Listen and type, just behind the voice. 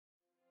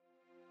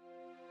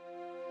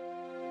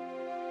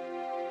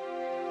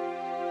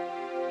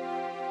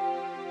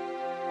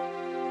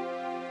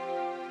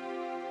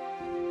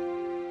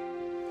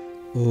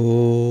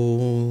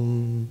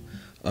Om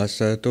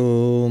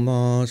Asato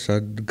Ma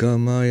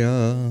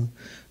Sadgamaya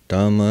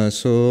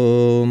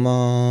Tamaso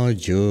Ma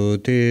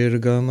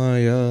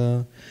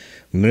Jyotirgamaya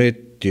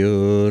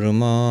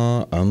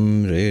Mrityurma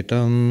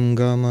Amritam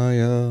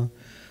Gamaya.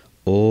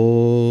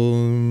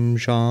 Om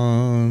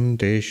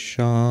Shanti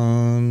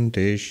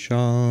Shanti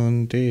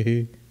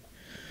Shanti.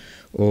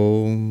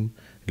 Om,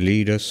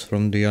 lead us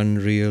from the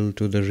unreal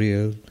to the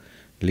real.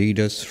 Lead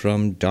us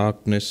from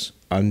darkness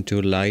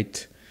unto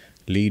light.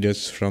 Lead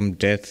us from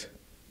death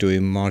to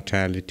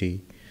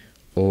immortality.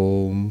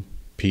 Om,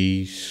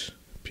 peace,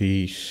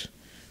 peace,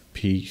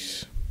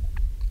 peace.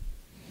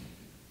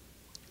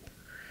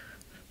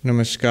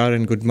 Namaskar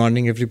and good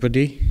morning,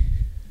 everybody.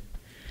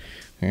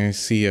 I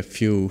see a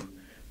few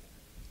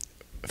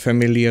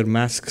familiar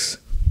masks.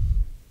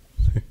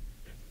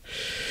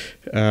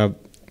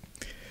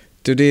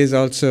 Today is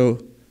also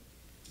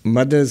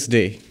Mother's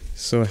Day.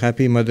 So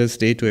happy Mother's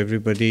Day to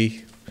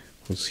everybody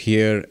who's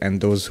here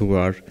and those who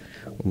are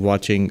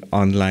watching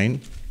online.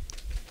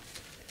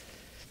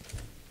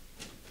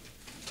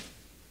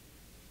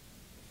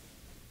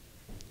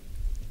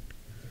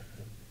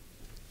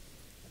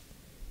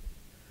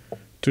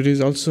 Today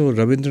is also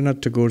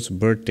Rabindranath Tagore's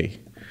birthday.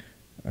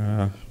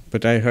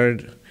 But I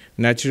heard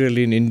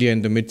naturally in India,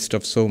 in the midst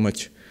of so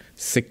much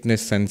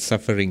sickness and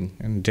suffering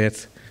and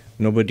death,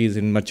 nobody is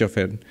in much of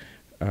a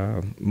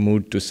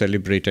mood to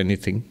celebrate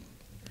anything.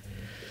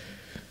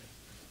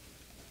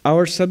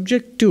 Our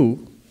subject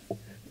too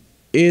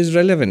is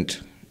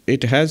relevant.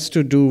 It has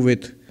to do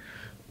with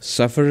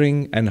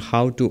suffering and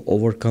how to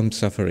overcome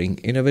suffering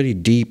in a very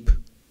deep,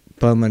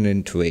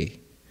 permanent way.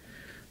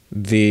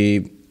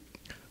 The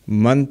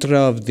mantra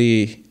of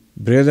the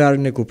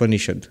Brihadaranyaka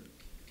Upanishad,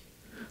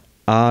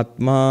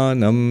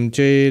 Atmanam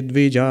ched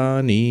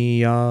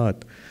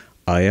vijaniyat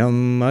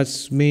ayam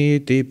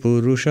asmiti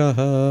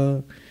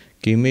purushaha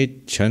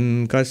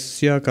Kimicchan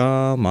kasya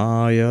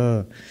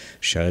kamaya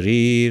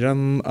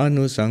shariram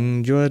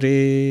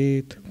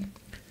anusangvaret.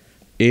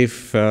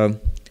 If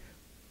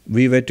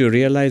we were to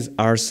realize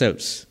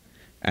ourselves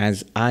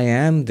as I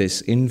am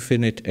this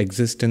infinite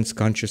existence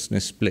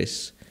consciousness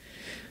bliss,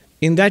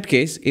 in that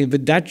case,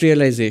 with that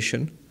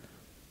realization,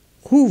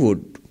 who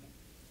would,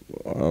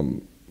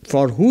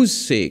 for whose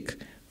sake,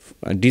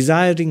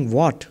 desiring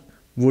what,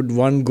 would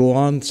one go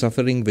on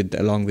suffering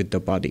along with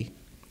the body?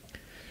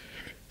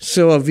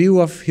 So a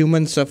view of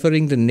human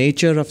suffering, the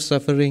nature of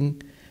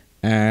suffering,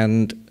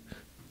 and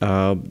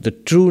the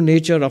true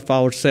nature of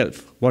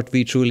ourself, what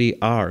we truly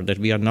are, that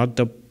we are not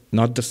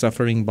the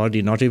suffering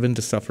body, not even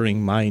the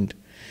suffering mind,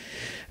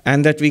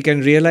 and that we can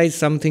realize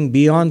something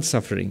beyond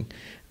suffering.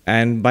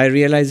 And by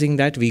realizing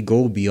that, we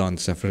go beyond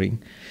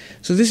suffering.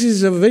 So this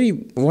is a very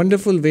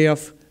wonderful way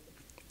of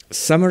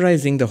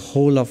summarizing the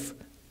whole of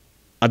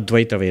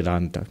Advaita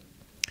Vedanta.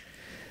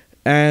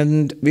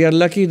 And we are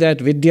lucky that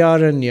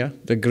Vidyaranya,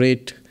 the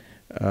great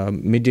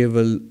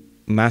medieval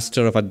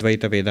master of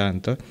Advaita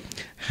Vedanta,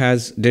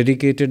 has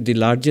dedicated the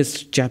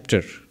largest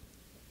chapter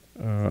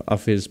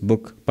of his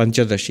book,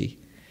 Panchadashi,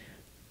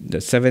 the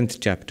 7th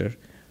chapter,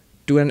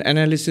 to an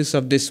analysis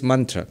of this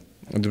mantra,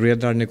 the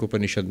Brihadaranyaka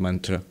Upanishad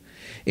mantra.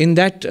 In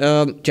that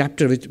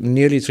chapter, with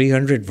nearly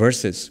 300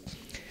 verses,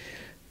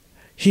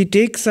 he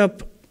takes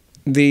up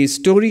the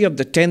story of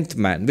the 10th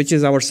man, which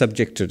is our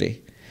subject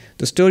today.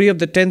 The story of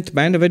the 10th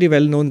man, a very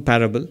well-known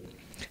parable,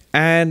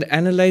 and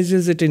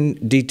analyzes it in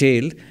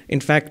detail. In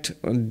fact,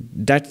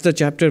 that's the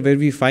chapter where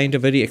we find a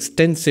very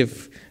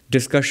extensive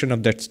discussion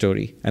of that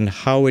story and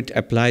how it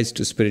applies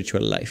to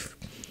spiritual life.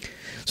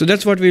 So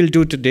that's what we'll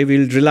do today.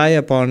 We'll rely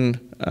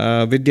upon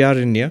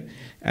Vidyaranya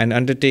and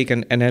undertake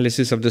an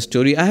analysis of the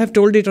story. I have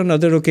told it on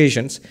other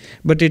occasions,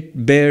 but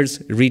it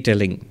bears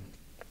retelling.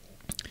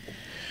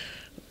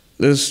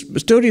 The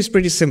story is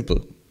pretty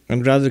simple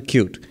and rather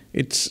cute.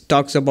 It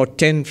talks about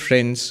 10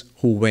 friends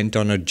who went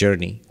on a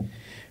journey.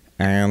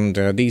 And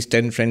these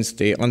 10 friends,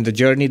 on the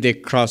journey, they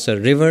cross a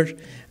river.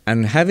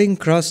 And having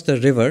crossed the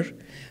river,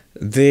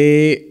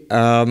 they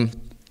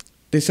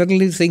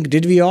suddenly think,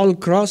 did we all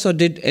cross or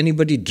did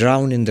anybody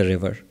drown in the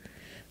river?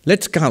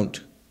 Let's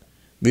count.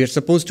 We are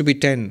supposed to be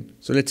 10,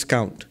 so let's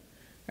count.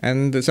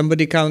 And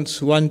somebody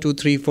counts 1, 2,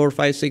 3, 4,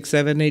 5, 6,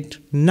 7,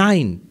 8,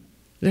 9.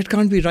 That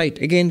can't be right.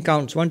 Again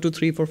counts 1, 2,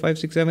 3, 4, 5,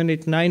 6, 7,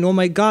 8, 9. Oh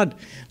my God,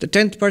 the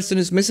 10th person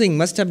is missing,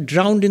 must have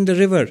drowned in the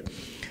river.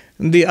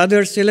 And the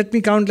others say, let me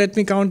count,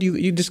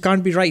 this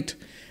can't be right.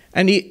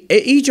 And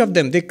each of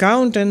them, they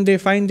count and they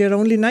find there are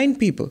only 9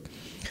 people.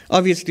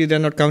 Obviously, they're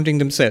not counting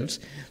themselves.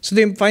 So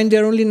they find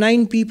there are only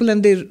 9 people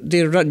and they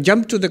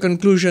jump to the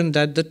conclusion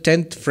that the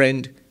 10th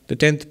friend, the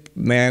 10th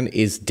man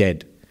is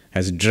dead,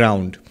 has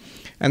drowned.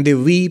 And they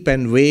weep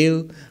and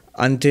wail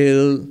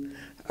until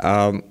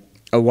a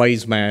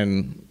wise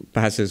man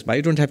passes by.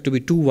 You don't have to be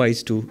too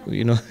wise to,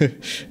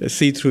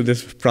 see through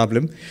this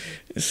problem.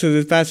 So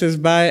he passes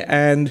by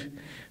and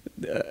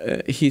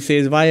he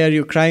says, why are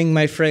you crying,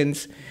 my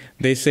friends?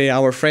 They say,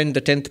 our friend,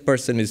 the 10th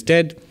person, is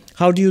dead.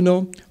 How do you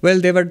know? Well,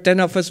 there were 10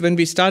 of us when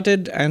we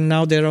started, and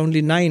now there are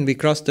only 9. We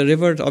crossed the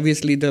river.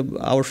 Obviously,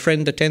 our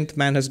friend, the 10th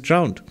man, has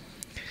drowned.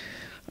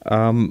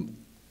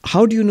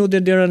 How do you know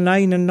that there are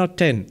 9 and not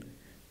 10?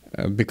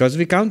 Because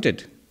we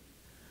counted.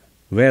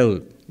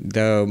 Well,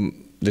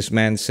 this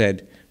man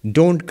said,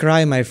 don't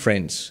cry, my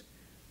friends.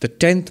 The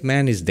 10th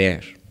man is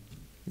there.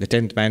 The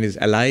 10th man is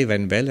alive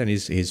and well and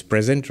is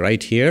present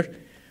right here.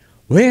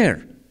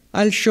 Where?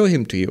 I'll show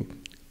him to you.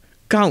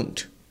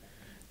 Count.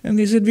 And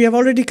he said, we have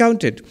already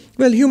counted.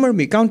 Well, humor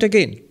me, count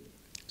again.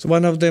 So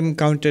one of them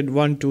counted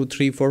 1, 2,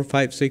 3, 4,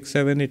 5, 6,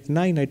 7, 8,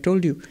 9, I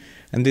told you.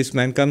 And this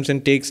man comes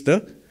and takes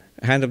the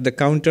hand of the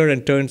counter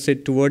and turns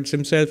it towards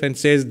himself and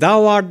says,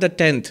 thou art the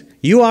 10th.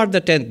 You are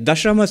the 10th.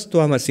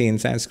 Dashamastvamasi in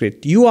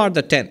Sanskrit. You are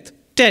the 10th.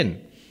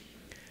 10.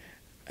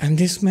 And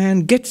this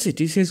man gets it.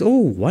 He says, oh,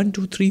 1,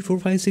 2, 3, 4,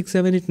 5, 6,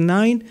 7, 8,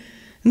 9,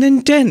 and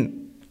then 10.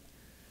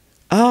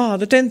 Ah,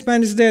 the 10th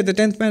man is there. The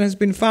 10th man has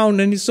been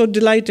found, and he's so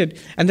delighted.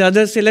 And the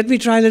others say, let me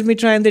try,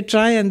 and they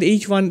try, and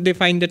each one, they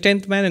find the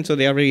 10th man, and so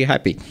they are very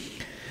happy.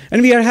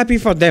 And we are happy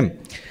for them.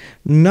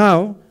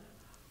 Now,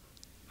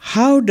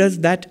 how does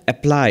that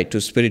apply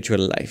to spiritual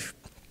life?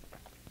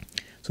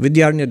 So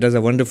Vidyaranya does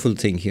a wonderful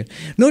thing here.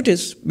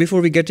 Notice,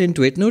 before we get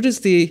into it, notice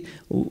the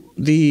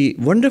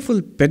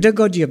wonderful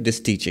pedagogy of this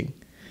teaching.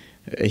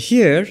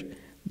 Here,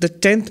 the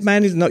 10th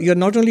man is not, you're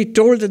not only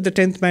told that the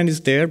 10th man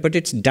is there, but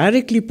it's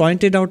directly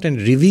pointed out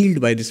and revealed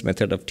by this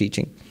method of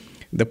teaching.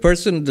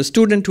 The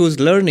student who is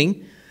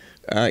learning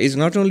is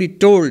not only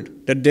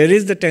told that there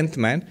is the 10th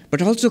man,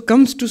 but also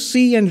comes to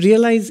see and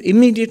realize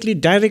immediately,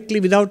 directly,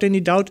 without any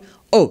doubt,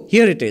 oh,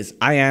 here it is,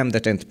 I am the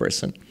 10th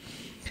person.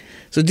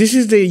 So this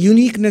is the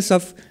uniqueness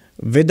of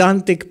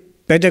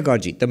Vedantic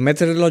pedagogy, the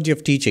methodology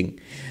of teaching.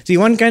 See,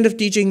 one kind of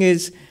teaching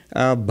is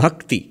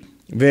bhakti,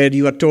 where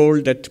you are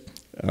told that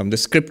the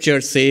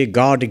scriptures say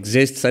God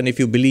exists, and if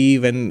you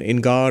believe in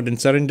God and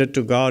surrender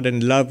to God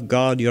and love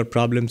God, your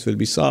problems will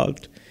be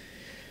solved.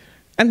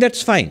 And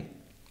that's fine.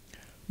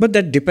 But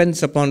that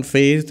depends upon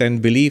faith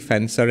and belief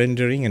and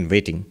surrendering and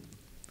waiting.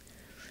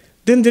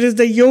 Then there is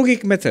the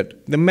yogic method,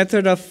 the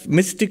method of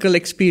mystical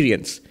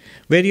experience,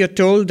 where you're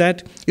told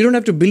that you don't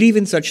have to believe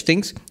in such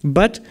things,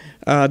 but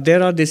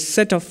there are this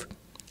set of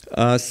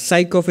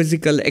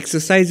psychophysical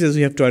exercises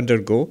you have to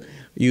undergo.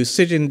 You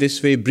sit in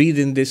this way, breathe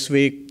in this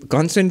way,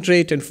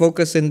 concentrate and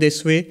focus in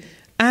this way,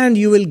 and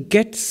you will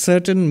get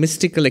certain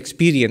mystical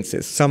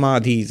experiences,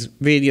 samadhis,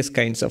 various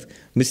kinds of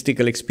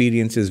mystical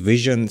experiences,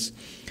 visions,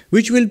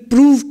 which will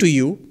prove to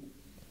you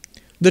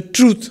the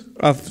truth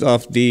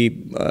of the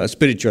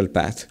spiritual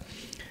path.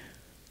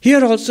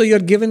 Here also you are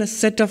given a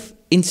set of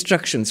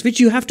instructions which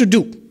you have to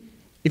do.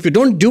 If you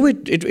don't do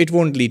it, it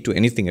won't lead to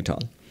anything at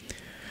all.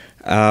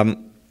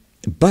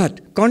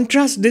 But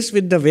contrast this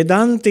with the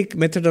Vedantic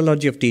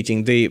methodology of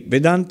teaching, the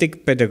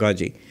Vedantic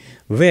pedagogy,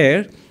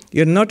 where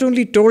you're not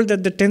only told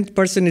that the 10th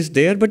person is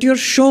there, but you're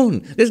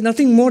shown. There's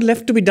nothing more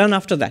left to be done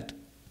after that.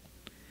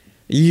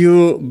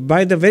 You,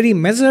 by the very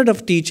method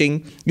of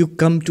teaching, you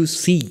come to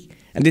see.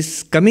 And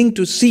this coming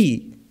to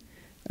see,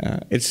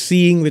 it's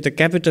seeing with a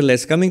capital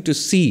S, coming to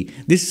see.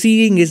 This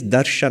seeing is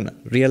darshana,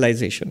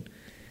 realization.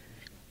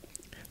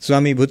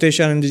 Swami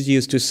Bhuteshanandaji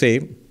used to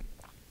say,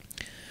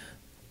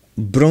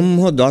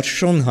 Brahma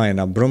darshan hai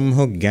na,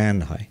 Brahma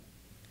gyan hai.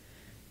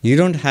 You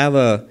don't have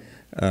a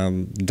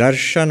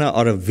darshana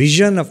or a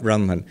vision of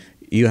Brahman.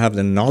 You have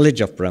the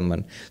knowledge of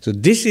Brahman. So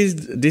this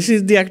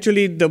is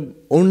actually the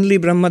only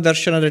Brahma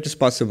darshana that is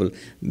possible.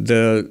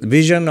 The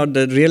vision or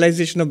the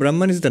realization of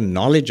Brahman is the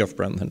knowledge of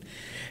Brahman.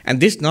 And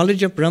this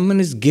knowledge of Brahman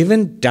is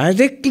given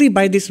directly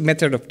by this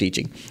method of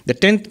teaching. The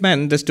 10th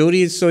man, the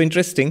story is so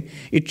interesting.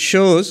 It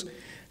shows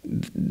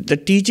the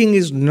teaching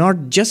is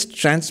not just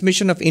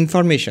transmission of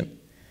information.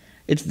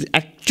 It's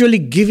actually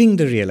giving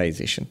the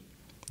realization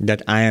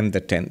that I am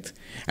the 10th.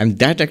 And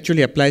that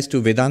actually applies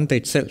to Vedanta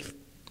itself.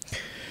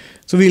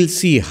 So we'll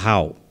see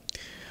how.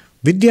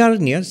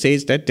 Vidyaranya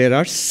says that there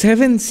are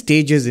 7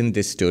 stages in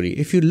this story.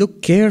 If you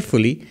look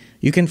carefully,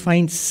 you can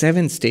find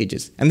 7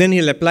 stages. And then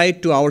he'll apply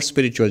it to our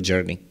spiritual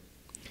journey.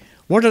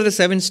 What are the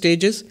 7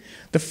 stages?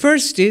 The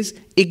first is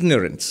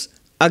ignorance,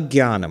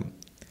 ajnanam.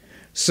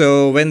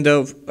 So when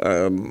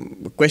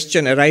the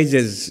question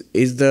arises,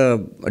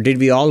 did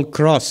we all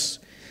cross?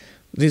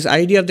 This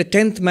idea of the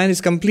 10th man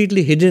is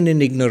completely hidden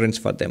in ignorance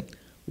for them.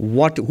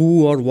 What,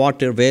 who or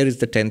what or where is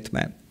the 10th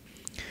man?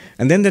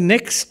 And then the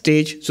next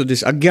stage, so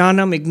this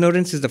ajnanam,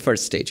 ignorance, is the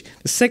first stage.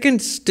 The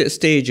second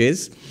stage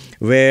is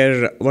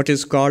where what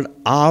is called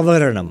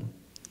avaranam.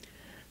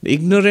 The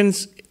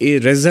ignorance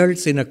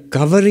results in a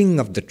covering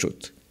of the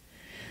truth.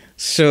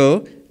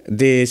 So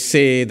they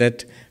say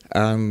that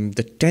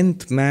the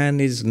 10th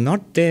man is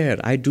not there.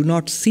 I do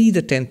not see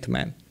the 10th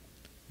man.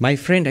 My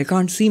friend, I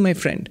can't see my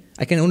friend.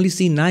 I can only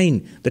see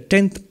 9. The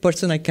 10th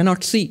person I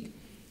cannot see.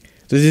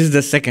 So this is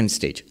the second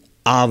stage,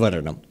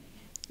 avaranam.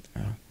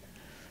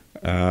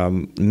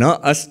 Na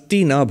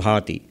asti na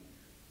bhati.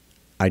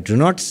 I do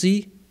not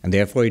see, and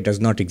therefore it does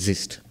not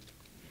exist.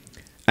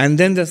 And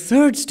then the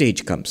third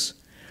stage comes,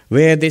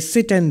 where they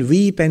sit and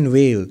weep and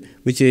wail,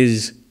 which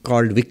is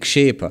called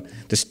vikshepa,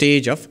 the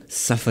stage of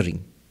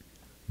suffering,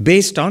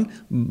 based on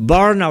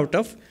born out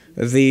of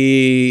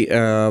the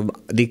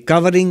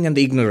covering and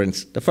the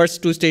ignorance. The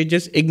first two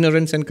stages,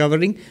 ignorance and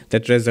covering,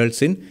 that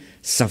results in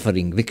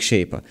suffering,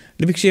 vikshepa.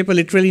 The vikshepa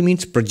literally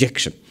means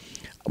projection.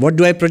 What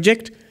do I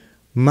project?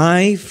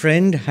 My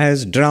friend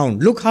has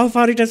drowned. Look how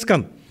far it has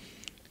come.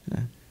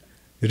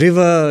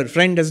 River,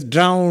 friend has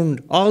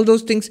drowned, all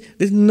those things.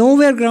 There's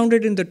nowhere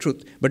grounded in the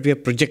truth, but we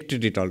have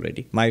projected it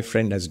already. My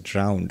friend has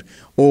drowned.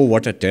 Oh,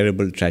 what a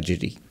terrible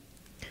tragedy.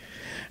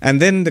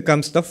 And then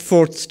comes the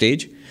fourth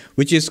stage,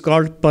 which is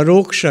called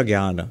paroksha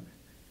jnana,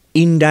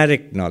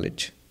 indirect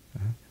knowledge.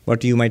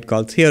 What you might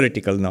call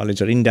theoretical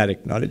knowledge or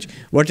indirect knowledge.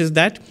 What is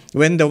that?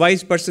 When the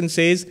wise person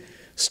says,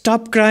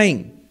 stop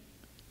crying.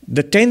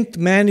 The 10th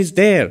man is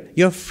there.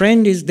 Your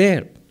friend is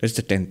there. That's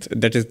the 10th.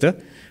 That is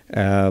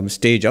the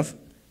stage of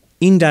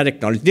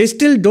indirect knowledge. They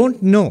still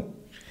don't know.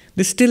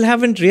 They still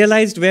haven't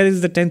realized where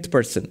is the 10th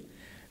person.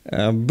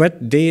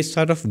 But they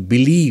sort of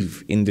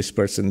believe in this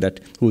person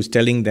who's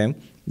telling them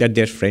that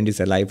their friend is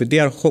alive. They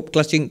are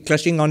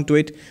clutching onto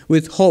it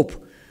with hope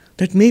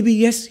that maybe,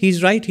 yes,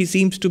 he's right. He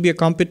seems to be a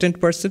competent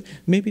person.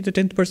 Maybe the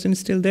 10th person is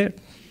still there.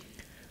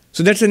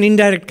 So that's an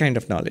indirect kind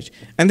of knowledge.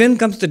 And then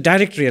comes the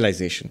direct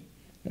realization.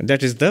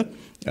 That is the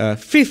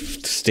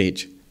fifth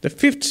stage. The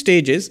fifth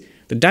stage is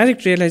the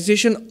direct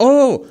realization,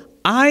 oh,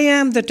 I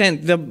am the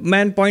 10th. The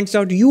man points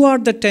out, you are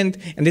the 10th.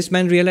 And this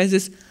man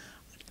realizes,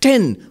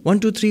 10. 1,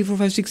 2, 3, 4,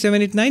 5, 6,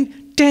 7, 8,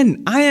 9.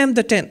 10. I am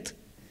the 10th.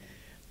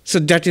 So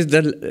that is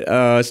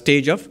the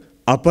stage of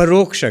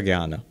aparoksha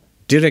jnana,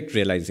 direct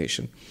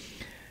realization.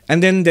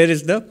 And then there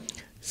is the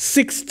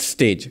sixth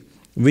stage,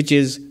 which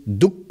is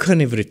dukkha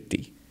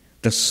nivritti.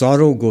 The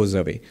sorrow goes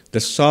away.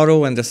 The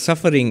sorrow and the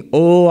suffering,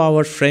 oh,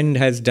 our friend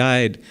has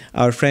died,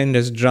 our friend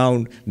has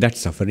drowned, that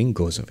suffering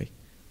goes away.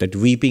 That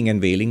weeping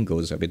and wailing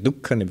goes away,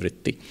 dukkha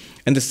nivritti.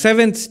 And the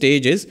seventh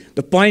stage is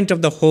the point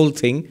of the whole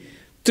thing,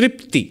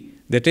 tripti,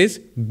 that is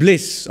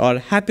bliss or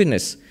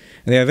happiness.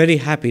 And they are very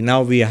happy.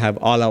 Now we have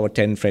all our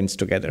 10 friends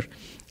together.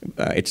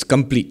 It's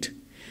complete.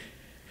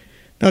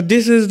 Now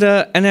this is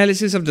the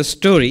analysis of the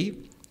story.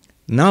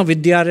 Now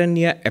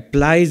Vidyaranya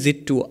applies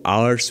it to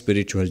our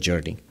spiritual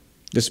journey.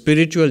 The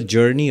spiritual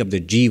journey of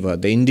the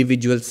jiva, the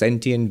individual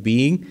sentient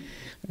being.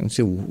 And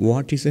say,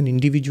 what is an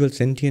individual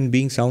sentient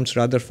being? Sounds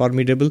rather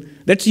formidable.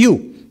 That's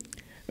you.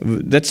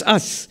 That's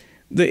us.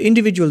 The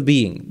individual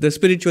being, the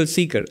spiritual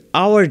seeker,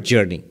 our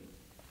journey.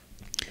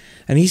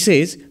 And he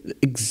says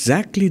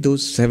exactly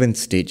those 7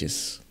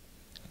 stages.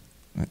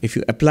 If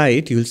you apply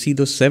it, you'll see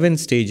those 7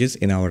 stages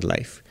in our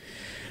life.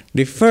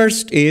 The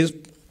first is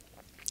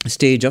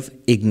stage of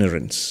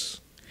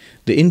ignorance.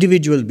 The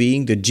individual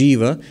being, the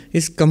jiva,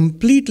 is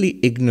completely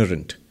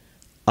ignorant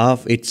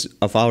of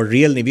our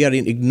real nature. We are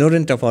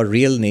ignorant of our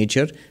real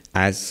nature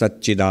as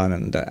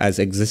Satchidananda, as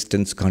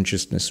existence,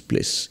 consciousness,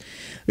 bliss.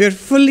 We are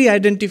fully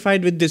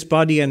identified with this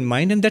body and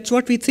mind, and that's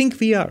what we think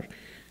we are.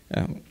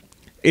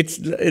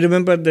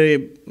 Remember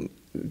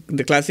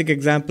the classic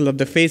example of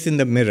the face in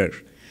the mirror.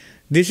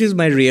 This is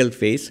my real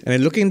face, and I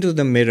look into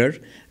the mirror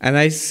and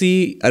I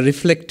see a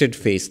reflected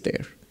face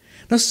there.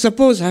 Now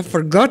suppose I've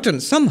forgotten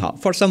somehow,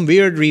 for some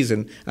weird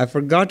reason, I've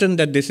forgotten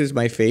that this is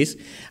my face,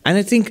 and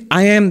I think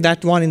I am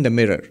that one in the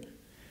mirror.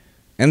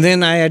 And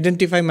then I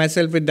identify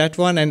myself with that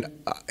one, and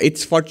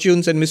its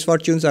fortunes and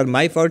misfortunes are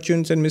my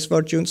fortunes and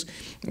misfortunes.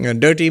 A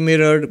dirty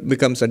mirror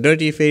becomes a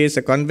dirty face,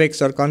 a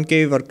convex or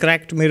concave or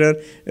cracked mirror,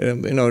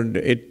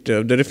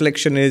 the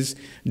reflection is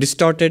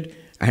distorted,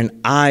 and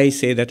I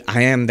say that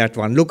I am that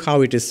one. Look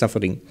how it is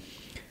suffering.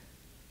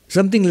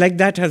 Something like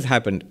that has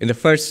happened in the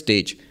first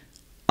stage.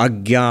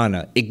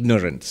 Ajnana,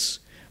 ignorance,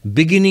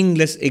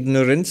 beginningless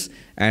ignorance,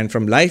 and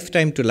from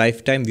lifetime to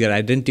lifetime we are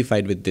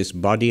identified with this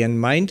body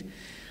and mind,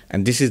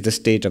 and this is the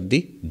state of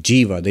the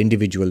jiva, the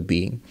individual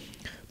being.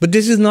 But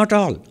this is not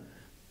all.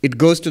 It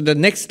goes to the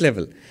next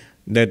level,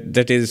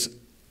 that is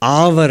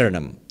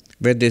avaranam,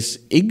 where this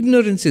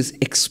ignorance is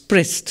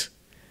expressed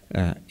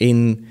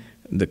in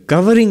the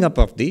covering up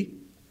of the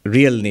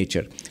real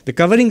nature. The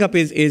covering up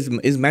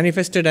is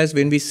manifested as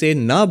when we say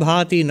na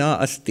bhati na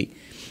asti,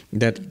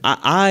 that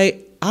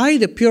I,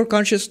 the pure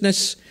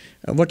consciousness,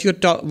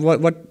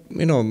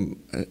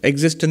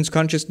 existence,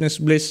 consciousness,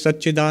 bliss,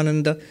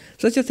 Satchidananda,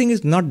 such a thing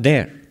is not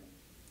there.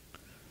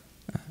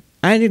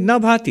 And in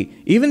Nabhati,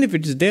 even if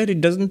it is there,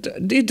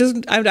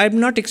 I'm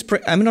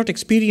not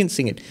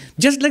experiencing it.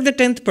 Just like the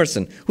 10th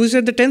person, who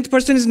said the 10th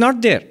person is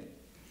not there.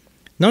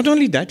 Not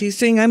only that, he's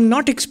saying, I'm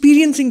not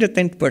experiencing the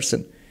 10th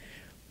person.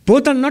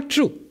 Both are not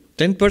true.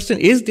 10th person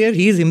is there,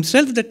 he is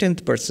himself the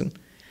 10th person.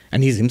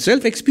 And he's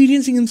himself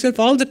experiencing himself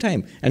all the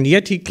time. And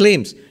yet he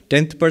claims,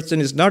 10th person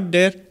is not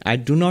there, I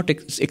do not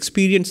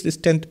experience this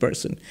 10th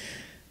person.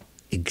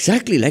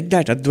 Exactly like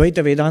that,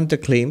 Advaita Vedanta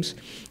claims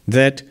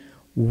that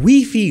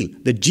we feel,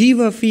 the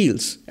jiva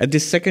feels at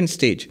this second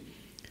stage,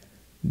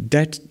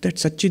 that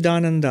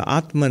Satchidananda,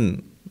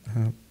 Atman,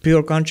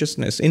 pure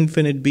consciousness,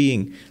 infinite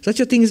being, such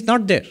a thing is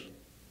not there.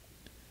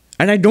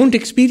 And I don't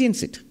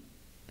experience it.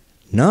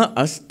 Na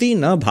asti,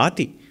 na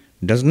bhati,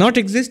 does not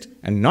exist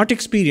and not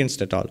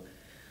experienced at all.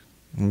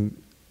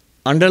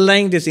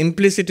 underlying this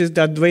implicit is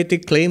the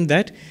Advaitic claim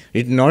that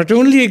it not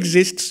only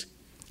exists,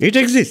 it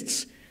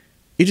exists.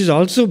 It is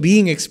also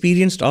being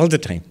experienced all the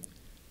time.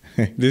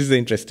 This is the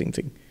interesting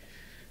thing.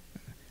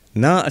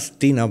 Na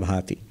asti na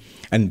bhati.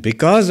 And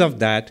because of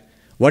that,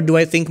 what do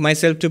I think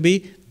myself to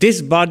be?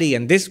 This body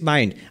and this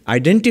mind,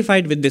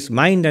 identified with this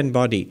mind and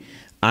body.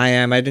 I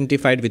am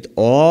identified with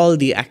all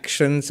the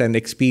actions and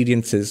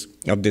experiences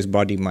of this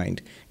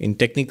body-mind. In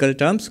technical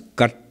terms,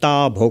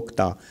 karta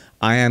bhokta.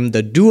 I am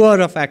the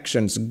doer of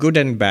actions, good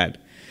and bad.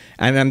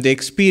 And I am the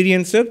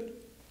experiencer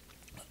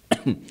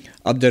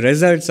of the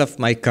results of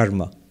my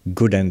karma,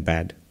 good and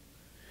bad.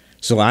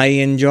 So I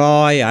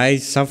enjoy, I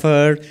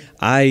suffer,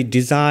 I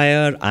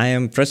desire, I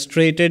am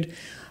frustrated.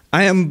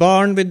 I am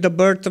born with the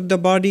birth of the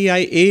body,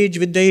 I age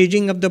with the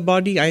aging of the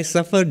body, I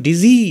suffer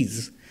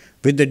disease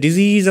with the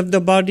disease of the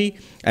body,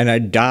 and I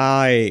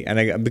die, and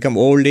I become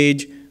old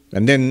age,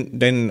 and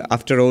then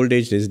after old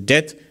age is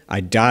death,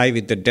 I die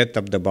with the death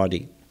of the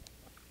body.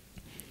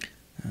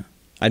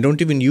 I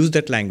don't even use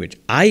that language.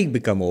 I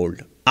become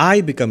old,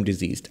 I become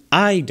diseased,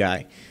 I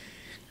die.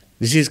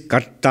 This is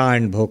karta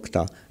and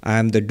bhokta. I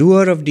am the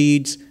doer of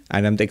deeds,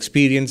 and I am the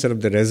experiencer of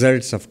the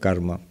results of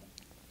karma.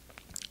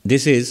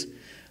 This is,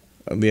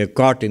 we are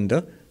caught in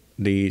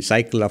the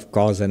cycle of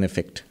cause and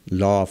effect,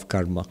 law of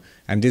karma.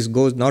 And this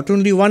goes not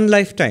only one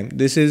lifetime,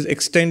 this is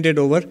extended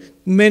over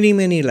many,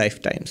 many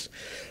lifetimes.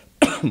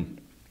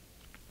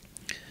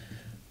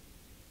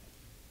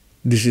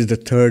 This is the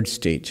third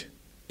stage.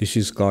 This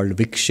is called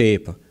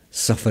vikshepa,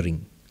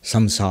 suffering,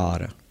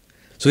 samsara.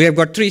 So we have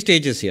got three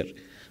stages here.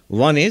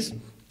 One is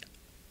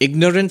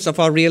ignorance of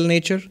our real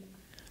nature,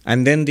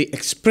 and then the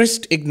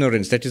expressed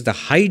ignorance, that is the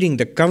hiding,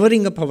 the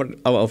covering up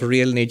of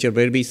real nature,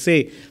 where we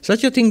say,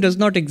 such a thing does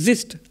not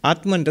exist,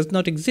 Atman does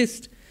not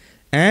exist,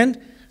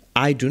 and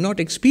I do not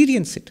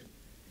experience it.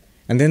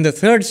 And then the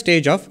third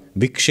stage of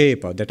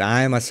vikshepa, that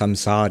I am a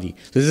samsari.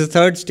 This is the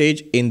third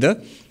stage in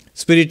the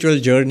spiritual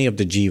journey of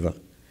the jiva.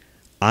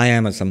 I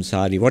am a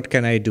samsari. What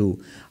can I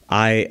do?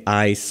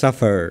 I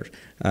suffer,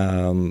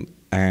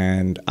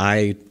 and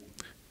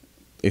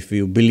if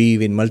you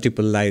believe in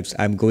multiple lives,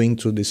 I'm going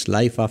through this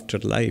life after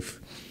life.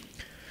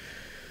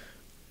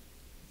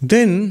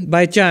 Then,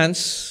 by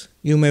chance,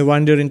 you may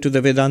wander into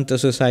the Vedanta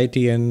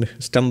society and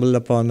stumble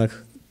upon a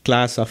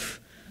class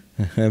of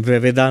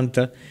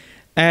Vedanta.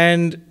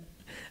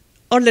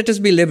 Or let us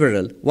be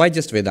liberal. Why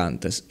just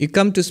Vedantas? You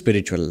come to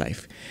spiritual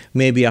life.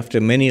 Maybe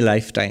after many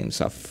lifetimes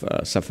of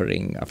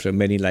suffering, after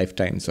many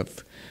lifetimes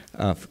of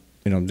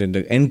then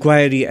the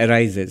inquiry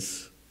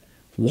arises.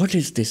 What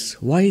is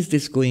this? Why is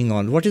this going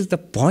on? What is the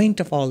point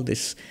of all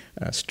this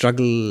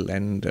struggle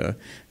and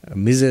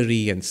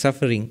misery and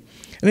suffering?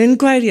 An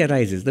inquiry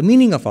arises, the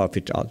meaning of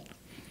it all.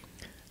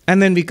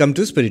 And then we come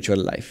to spiritual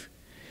life.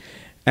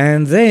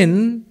 And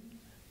then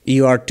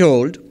you are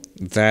told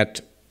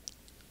that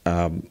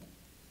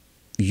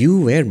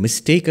you were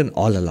mistaken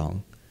all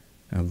along.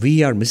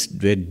 We're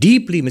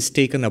deeply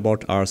mistaken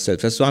about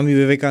ourselves. As Swami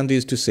Vivekananda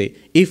used to say,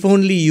 if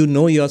only you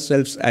know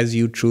yourselves as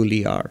you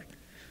truly are.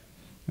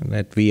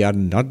 That we are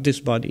not this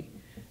body,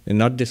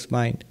 not this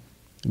mind.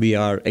 We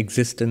are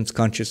existence,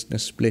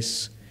 consciousness,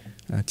 bliss.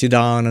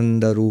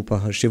 Chidananda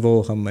Rupaha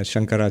Shivoham, as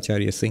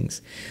Shankaracharya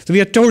sings. So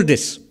we are told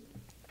this.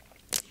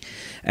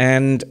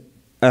 And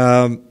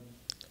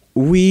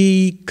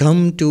we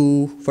come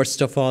to,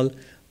 first of all,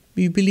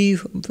 we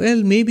believe,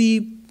 well,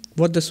 maybe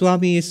what the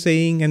Swami is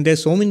saying, and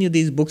there's so many of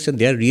these books, and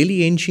they're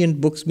really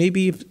ancient books,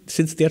 maybe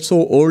since they're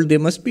so old, they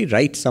must be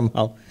right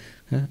somehow.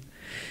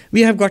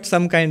 We have got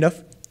some kind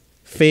of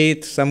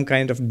faith, some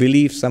kind of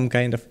belief, some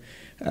kind of...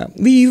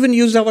 we even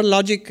use our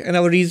logic and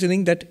our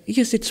reasoning that,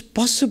 yes, it's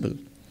possible.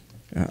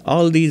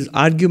 All these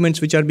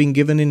arguments which are being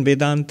given in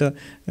Vedanta,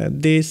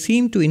 they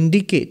seem to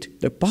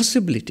indicate the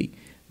possibility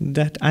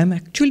that I'm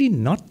actually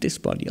not this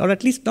body, or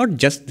at least not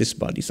just this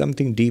body.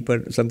 Something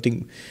deeper,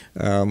 something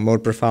more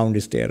profound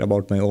is there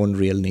about my own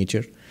real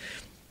nature.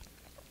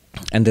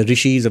 And the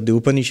rishis of the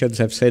Upanishads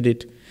have said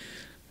it.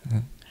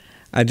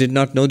 I did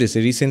not know this.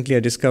 Recently I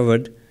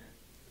discovered,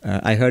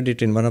 I heard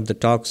it in one of the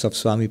talks of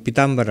Swami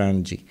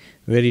Pitambaranji,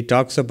 where he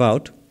talks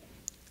about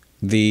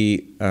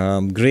the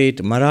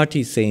great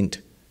Marathi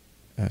saint,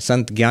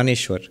 Sant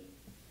Gyaneshwar.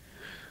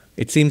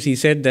 It seems he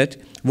said that,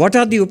 what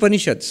are the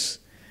Upanishads?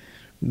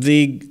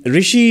 The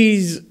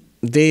rishis,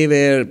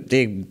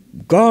 they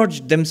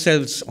gorged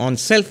themselves on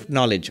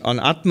self-knowledge, on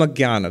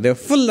Atma-jnana. They were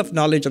full of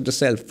knowledge of the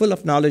self, full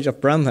of knowledge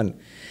of Brahman.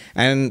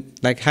 And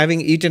like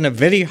having eaten a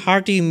very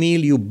hearty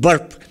meal, you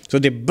burp. So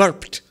they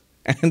burped.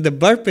 And the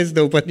burp is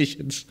the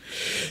Upanishads.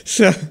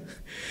 So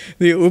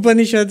the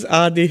Upanishads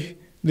are the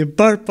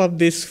burp of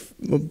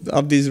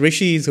these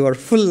rishis who are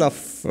full of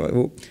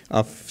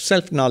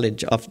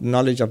self-knowledge, of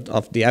knowledge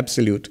of the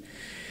Absolute.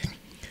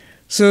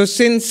 So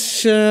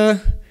since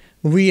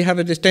we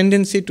have this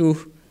tendency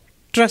to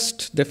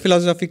trust the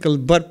philosophical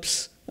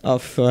burps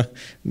of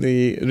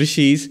the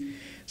rishis,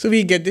 so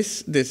we get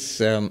this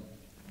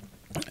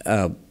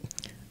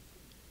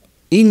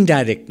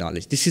indirect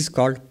knowledge. This is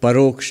called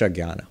paroksha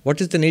jnana. What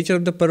is the nature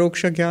of the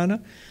paroksha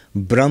jnana?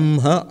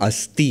 Brahma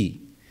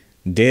asti.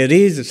 there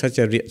is such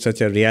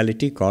a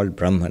reality called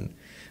Brahman,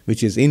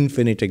 which is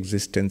infinite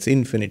existence,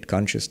 infinite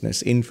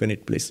consciousness,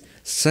 infinite bliss.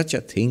 Such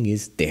a thing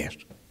is there.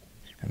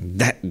 And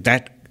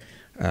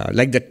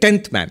like the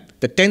 10th man.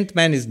 The 10th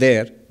man is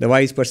there. The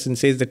wise person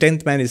says the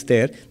 10th man is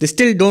there. They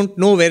still don't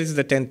know where is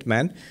the 10th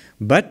man,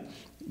 but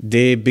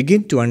they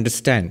begin to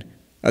understand,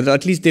 or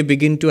at least they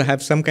begin to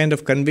have some kind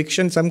of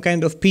conviction, some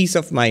kind of peace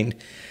of mind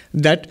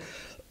that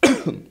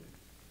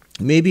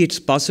maybe it's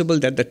possible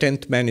that the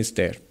 10th man is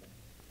there.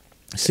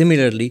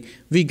 Similarly,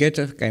 we get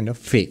a kind of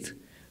faith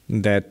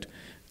that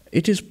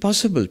it is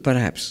possible,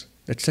 perhaps,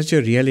 that such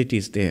a reality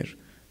is there.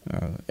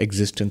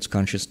 Existence,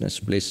 consciousness,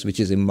 bliss, which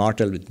is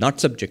immortal, not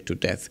subject to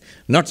death,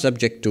 not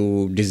subject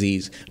to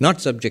disease, not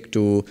subject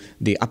to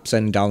the ups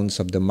and downs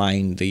of the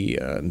mind,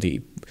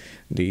 the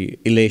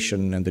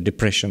elation and the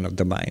depression of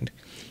the mind.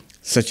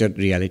 Such a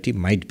reality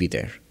might be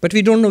there, but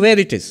we don't know where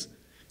it is.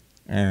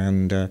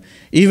 And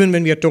even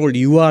when we are told,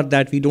 you are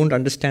that, we don't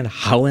understand,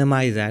 how am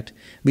I that?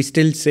 We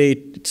still say,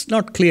 it's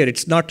not clear,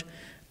 it's not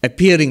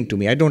appearing to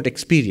me, I don't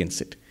experience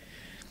it.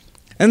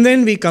 And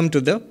then we come to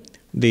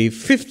the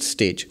fifth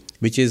stage,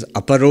 which is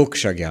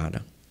aparoksha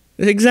jnana.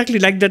 It's exactly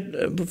like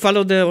that.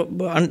 Follow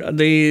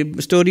the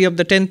story of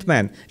the 10th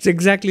man. It's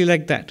exactly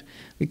like that.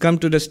 We come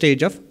to the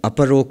stage of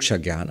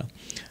aparoksha jnana.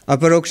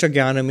 Aparoksha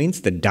jnana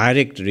means the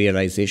direct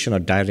realization or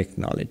direct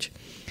knowledge.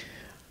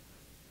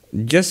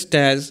 Just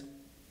as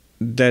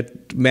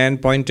that man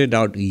pointed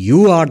out,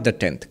 you are the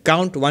 10th.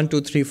 Count 1, 2,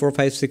 3, 4,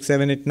 5, 6,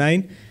 7, 8,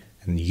 9,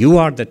 and you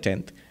are the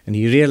 10th. And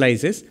he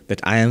realizes that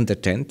I am the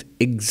 10th.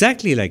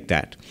 Exactly like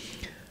that.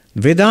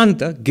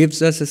 Vedanta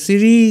gives us a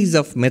series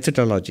of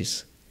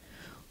methodologies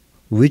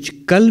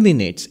which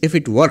culminates, if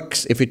it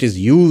works, if it is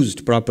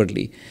used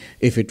properly,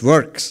 if it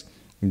works,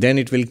 then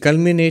it will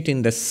culminate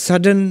in the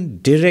sudden,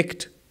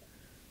 direct,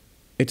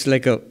 it's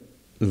like a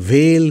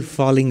veil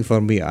falling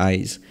from your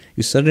eyes.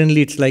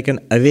 It's like an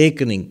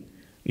awakening.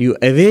 You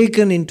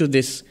awaken into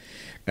this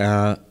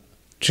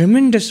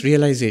tremendous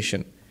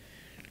realization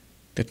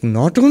that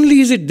not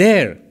only is it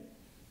there,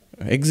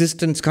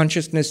 existence,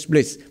 consciousness,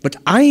 bliss, but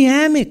I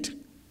am it.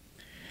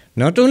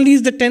 Not only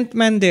is the 10th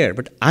man there,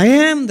 but I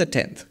am the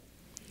 10th.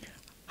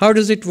 How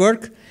does it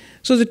work?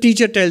 So the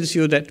teacher tells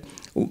you that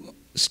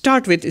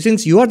start with,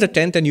 since you are the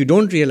 10th and you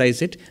don't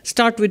realize it,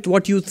 start with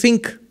what you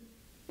think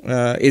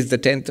is the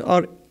 10th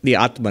or the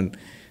Atman.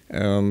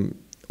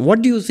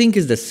 What do you think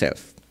is the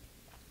self?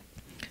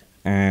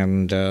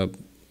 And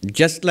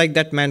just like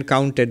that man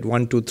counted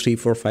 1, 2, 3,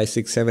 4, 5,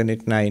 6, 7,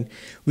 8, 9,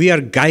 we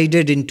are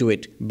guided into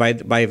it by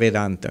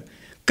Vedanta.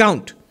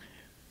 Count.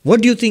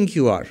 What do you think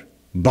you are?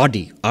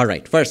 Body. All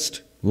right,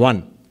 first,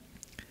 1.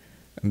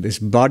 And this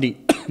body.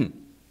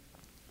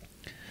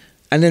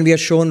 And then we are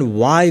shown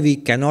why we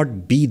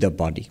cannot be the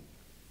body.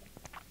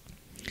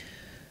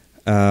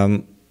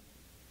 With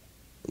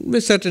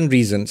certain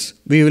reasons.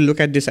 We will look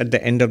at this at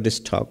the end of this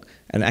talk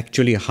and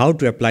actually how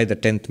to apply the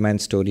 10th man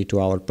story to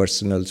our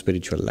personal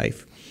spiritual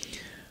life.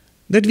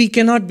 That we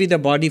cannot be the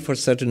body for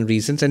certain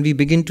reasons, and we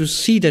begin to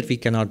see that we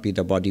cannot be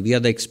the body. We are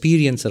the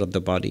experiencer of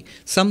the body.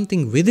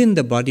 Something within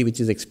the body which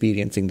is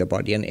experiencing the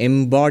body, an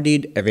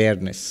embodied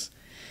awareness.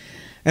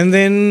 And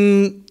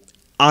then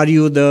are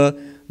you the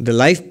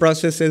life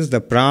processes, the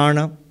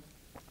prana,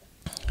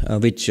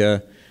 which,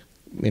 the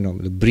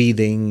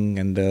breathing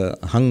and the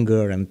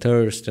hunger and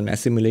thirst and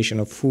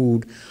assimilation of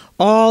food,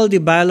 all the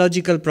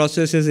biological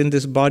processes in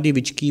this body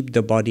which keep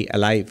the body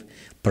alive,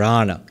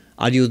 prana.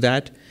 Are you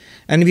that?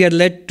 And we are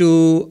led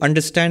to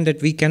understand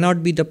that we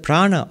cannot be the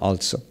prana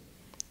also.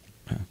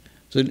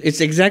 So it's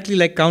exactly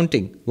like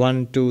counting.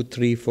 1, 2,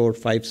 3, 4,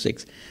 5,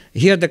 6.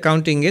 Here the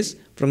counting is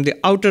from the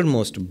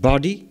outermost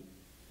body,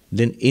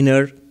 then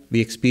inner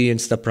we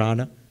experience the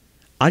prana.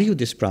 Are you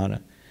this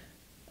prana?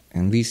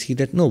 And we see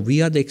that no,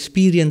 we are the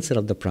experiencer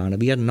of the prana.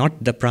 We are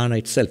not the prana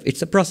itself.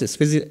 It's a process.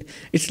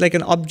 It's like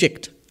an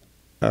object,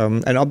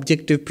 an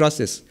objective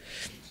process.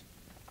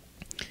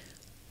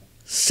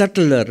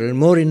 Subtler,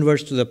 more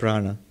inverse to the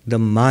prana, the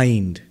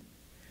mind.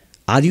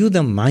 Are you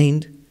the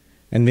mind?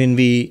 And when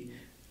the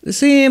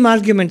same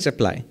arguments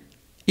apply.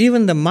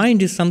 Even the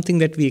mind is something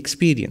that we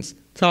experience.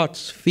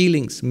 Thoughts,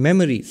 feelings,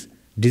 memories,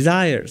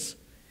 desires.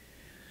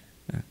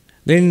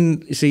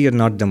 Then you say you're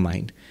not the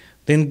mind.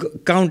 Then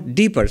count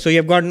deeper. So you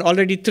have gotten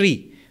already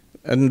 3.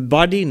 And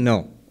body,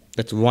 no.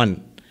 That's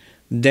 1.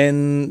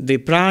 Then the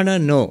prana,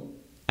 no.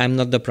 I'm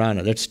not the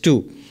prana. That's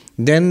 2.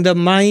 Then the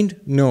mind,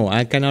 no,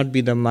 I cannot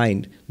be the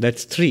mind.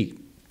 That's 3.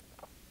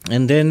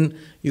 And then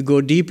you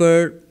go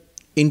deeper,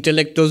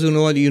 intellect, those who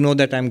know, you know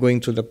that I'm going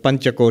through the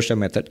Panchakosha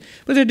method.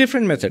 But there are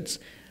different methods.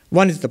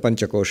 One is the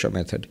Panchakosha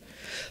method.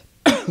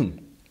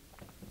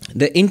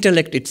 The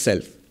intellect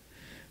itself.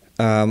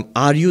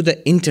 Are you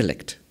the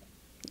intellect?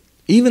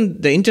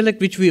 Even the intellect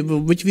which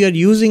we are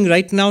using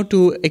right now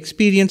to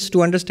experience,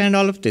 to understand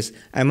all of this.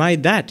 Am I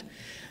that?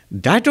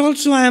 That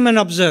also I am an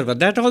observer.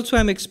 That also I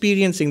am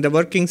experiencing the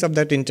workings of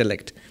that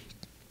intellect.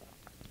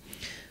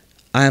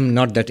 I am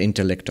not that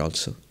intellect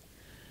also.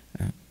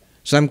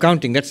 So I'm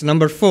counting. That's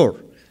number 4.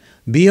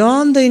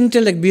 Beyond the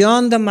intellect,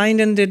 beyond the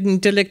mind and the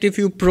intellect, if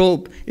you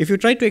probe, if you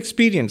try to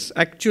experience,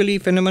 actually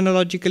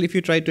phenomenologically, if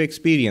you try to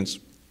experience,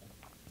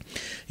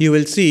 you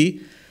will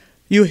see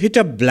you hit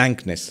a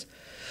blankness.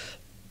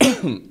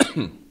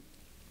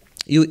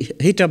 You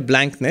hit a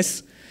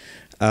blankness,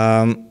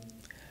 and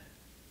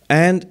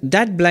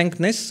that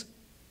blankness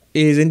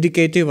is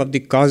indicative of the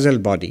causal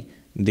body,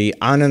 the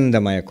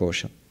Anandamaya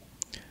Kosha.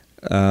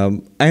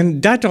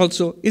 And that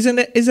also is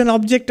an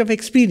object of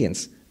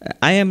experience.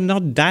 I am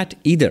not that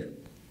either.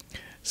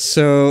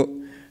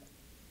 So,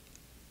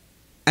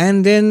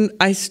 and then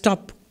I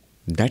stop.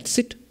 That's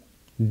it.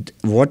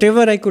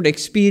 Whatever I could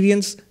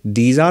experience,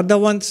 these are the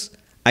ones.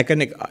 I can,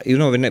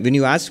 when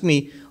you ask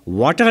me,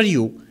 what are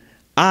you?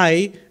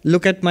 I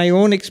look at my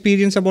own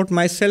experience about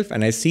myself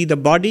and I see the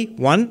body,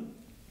 1.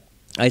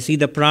 I see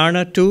the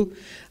prana, 2.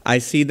 I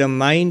see the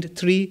mind,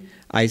 3.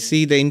 I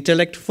see the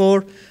intellect,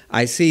 4.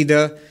 I see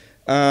the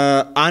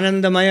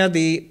Anandamaya,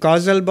 the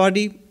causal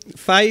body,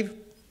 5.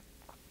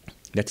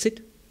 That's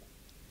it.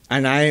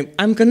 And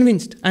I'm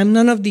convinced I'm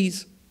none of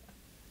these.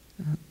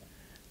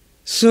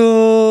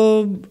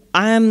 So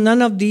I am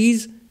none of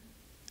these,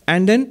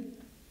 and then,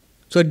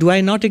 so do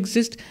I not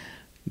exist?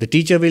 The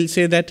teacher will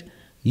say that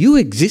you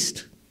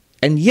exist,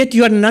 and yet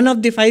you are none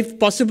of the 5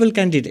 possible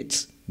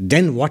candidates.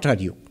 Then what are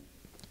you?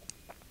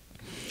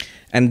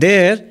 And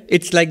there,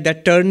 it's like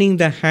that turning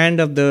the hand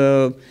of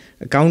the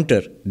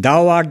counter.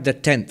 Thou art the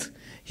 10th.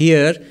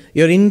 Here,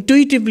 you're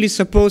intuitively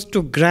supposed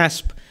to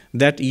grasp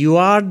that you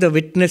are the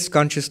witness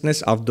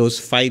consciousness of those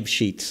 5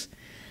 sheets.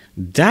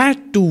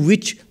 That to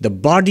which the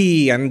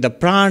body and the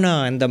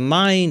prana and the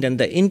mind and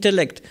the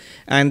intellect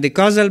and the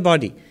causal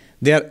body,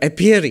 they are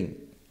appearing,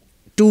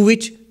 to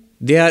which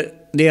they are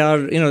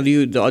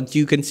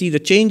you can see the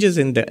changes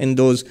in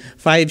those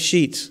 5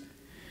 sheets.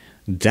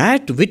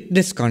 That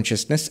witness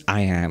consciousness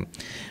I am.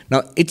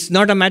 Now, it's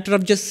not a matter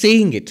of just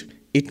saying it.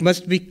 It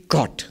must be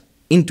caught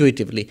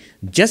intuitively.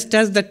 Just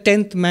as the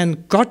 10th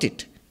man caught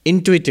it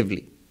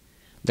intuitively.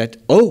 That,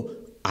 oh,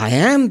 I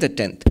am the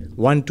 10th.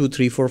 1, 2,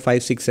 3, 4,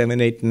 5, 6,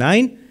 7, 8,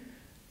 9,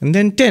 and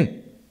then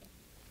 10.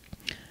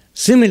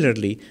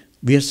 Similarly,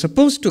 we are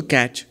supposed to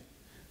catch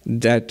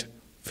that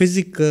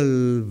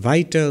physical,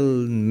 vital,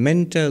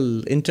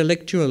 mental,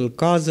 intellectual,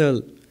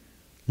 causal,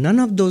 none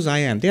of those I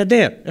am. They are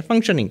there, they're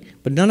functioning,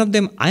 but none of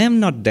them, I am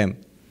not them.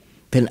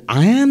 Then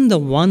I am the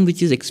one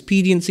which is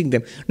experiencing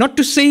them. Not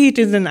to say it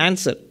is an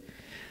answer,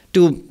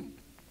 to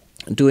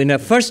in a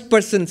first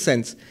person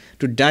sense,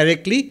 to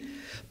directly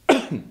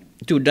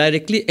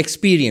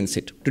experience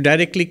it, to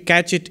directly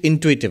catch it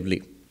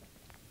intuitively,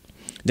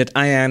 that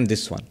I am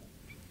this one.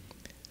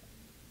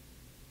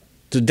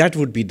 So that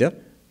would be the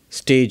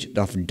stage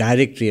of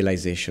direct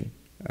realization,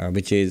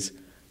 which is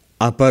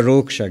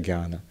aparoksha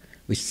jnana,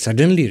 which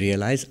suddenly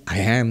realize I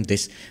am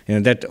this.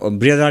 That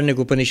Brihadaranyaka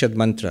Upanishad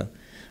mantra,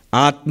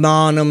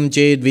 Atmanam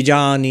ched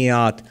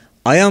vijaniyat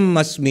ayam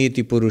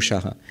asmiti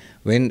purushaha.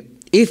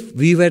 If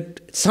we were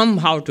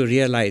somehow to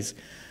realize,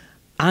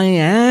 I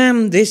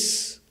am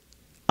this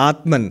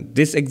Atman,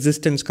 this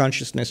existence,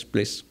 consciousness,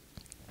 bliss.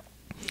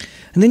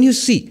 And then you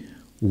see,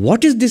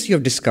 what is this you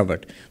have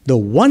discovered? The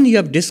one you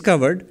have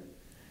discovered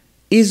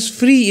is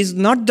free, is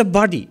not the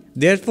body,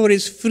 therefore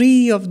is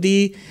free of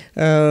the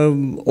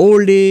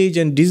old age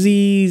and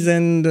disease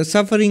and the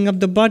suffering of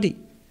the body.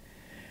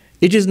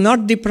 It is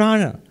not the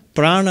prana.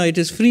 Prana, it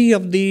is free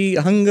of the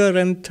hunger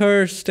and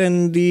thirst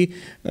and the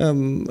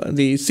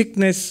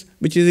sickness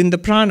which is in the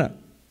prana.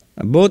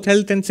 Both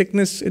health and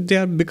sickness, they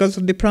are because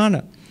of the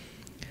prana.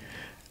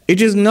 It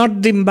is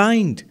not the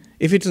mind.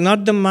 If it's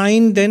not the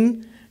mind,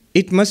 then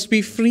it must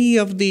be free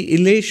of the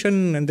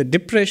elation and the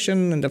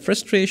depression and the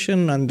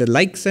frustration and the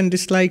likes and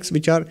dislikes,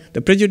 which are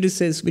the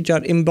prejudices which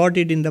are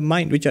embodied in the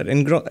mind, which are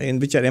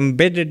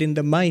embedded in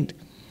the mind.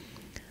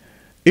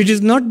 It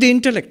is not the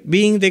intellect.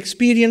 Being the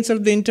experience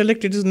of the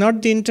intellect, it is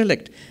not the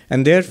intellect.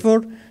 And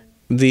therefore,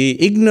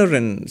 the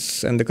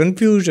ignorance and the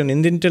confusion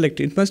in the intellect,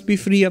 it must be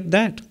free of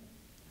that.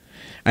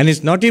 And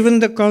it's not even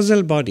the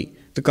causal body.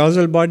 The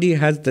causal body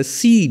has the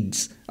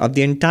seeds of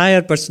the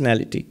entire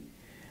personality.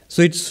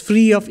 So it's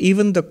free of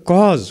even the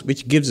cause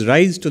which gives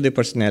rise to the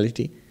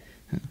personality.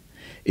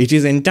 It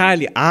is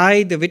entirely,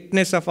 I, the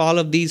witness of all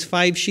of these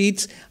 5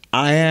 sheets,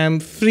 I am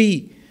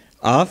free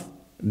of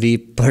the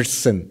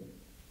person.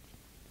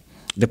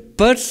 The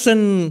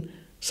person,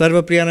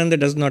 Sarva Priyananda,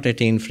 does not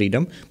attain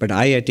freedom, but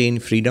I attain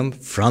freedom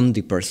from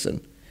the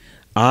person.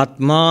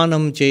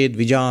 Atmanam ched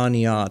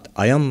vijaniyat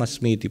ayam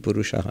asmiti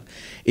purushaha.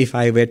 If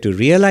I were to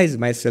realize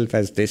myself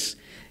as this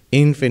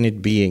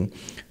infinite being,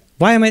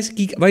 why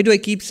do I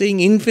keep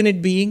saying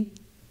infinite being?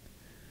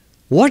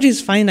 What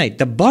is finite?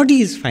 The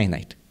body is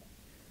finite.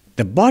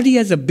 The body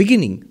has a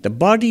beginning. The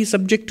body is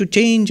subject to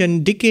change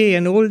and decay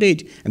and old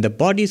age, and the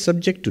body is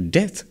subject to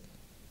death.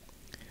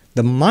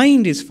 The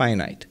mind is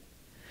finite.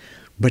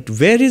 But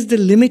where is the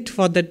limit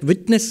for that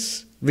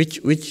witness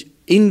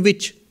in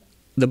which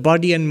the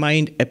body and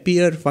mind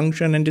appear,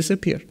 function, and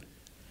disappear?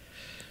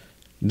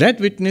 That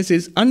witness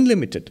is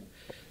unlimited.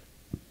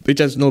 It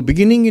has no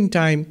beginning in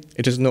time,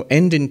 it has no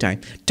end in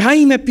time.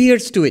 Time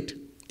appears to it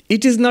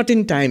It is not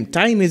in time.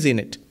 Time is in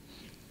it.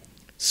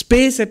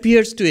 Space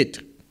appears to it.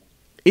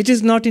 It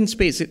is not in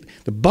space.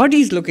 The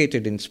body is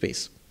located in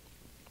space.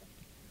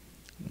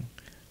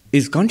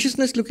 Is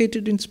consciousness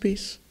located in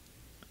space?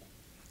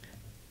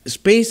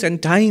 Space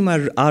and time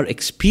are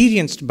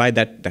experienced by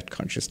that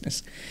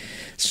consciousness.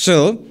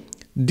 So,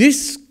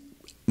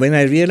 when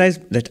I realize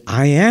that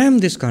I am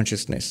this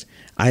consciousness,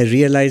 I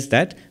realize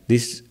that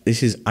this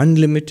is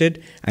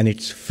unlimited and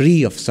it's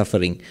free of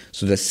suffering.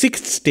 So the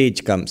sixth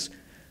stage comes,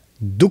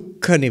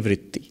 dukkha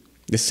nivritti.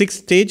 The sixth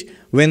stage,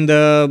 when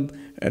the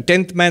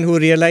 10th man who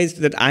realized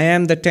that I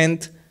am the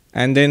 10th,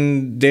 and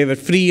then they were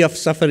free of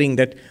suffering,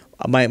 that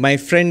my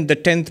friend, the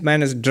 10th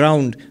man, is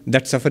drowned,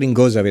 that suffering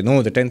goes away.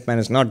 No, the 10th man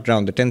is not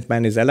drowned. The 10th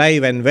man is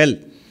alive and well.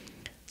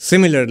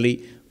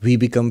 Similarly, we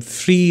become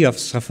free of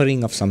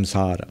suffering of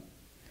samsara.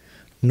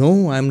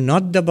 No, I am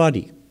not the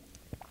body.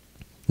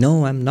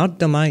 No, I am not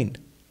the mind.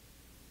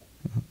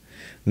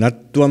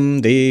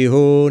 Natvam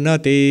deho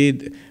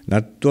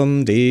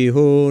natvam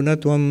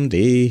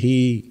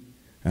dehi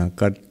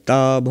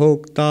karta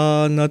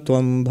bhokta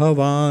natvam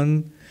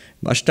bhavan.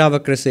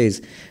 Ashtavakra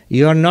says,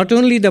 you are not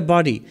only the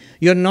body,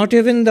 you are not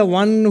even the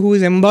one who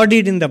is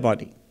embodied in the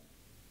body.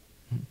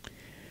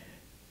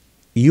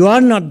 You are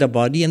not the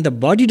body, and the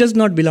body does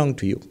not belong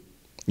to you.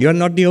 You are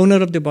not the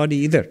owner of the body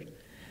either.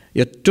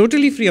 You are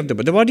totally free of the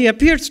body. The body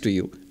appears to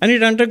you, and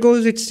it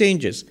undergoes its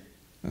changes.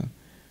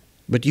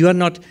 But you are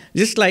not,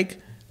 just like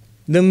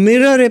the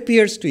mirror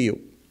appears to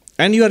you,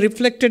 and you are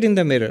reflected in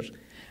the mirror.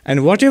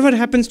 And whatever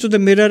happens to the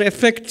mirror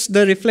affects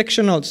the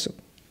reflection also.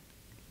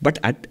 But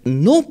at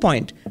no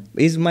point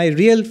is my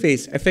real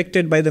face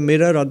affected by the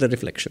mirror or the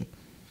reflection.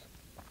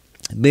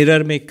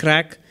 Mirror may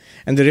crack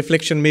and the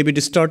reflection may be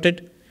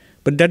distorted,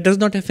 but that does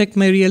not affect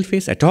my real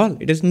face at all.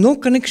 It has no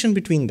connection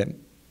between them.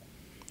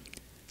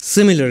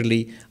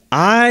 Similarly,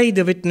 I,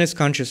 the witness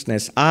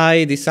consciousness,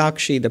 I, the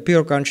Sakshi, the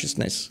pure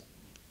consciousness,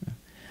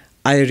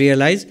 I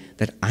realize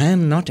that I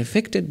am not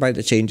affected by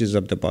the changes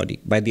of the body,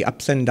 by the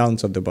ups and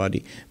downs of the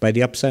body, by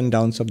the ups and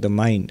downs of the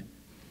mind.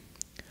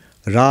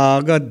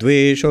 Raga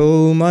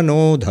dvesho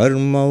mano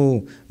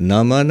dharmo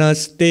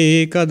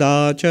namanaste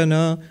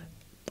kadachana.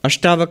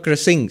 Ashtavakra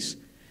sings.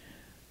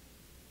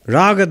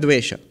 Raga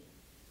dvesha,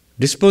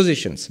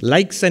 dispositions,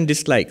 likes and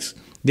dislikes,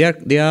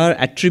 they are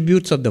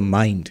attributes of the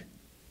mind.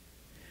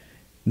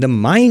 The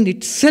mind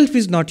itself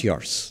is not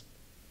yours.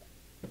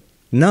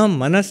 Na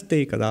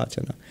manaste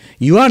kadachana.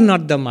 You are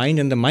not the mind,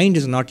 and the mind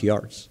is not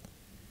yours.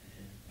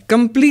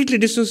 Completely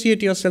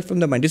dissociate yourself from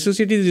the mind.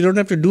 Dissociate is you don't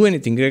have to do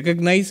anything.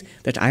 Recognize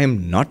that I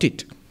am not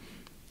it.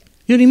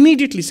 You're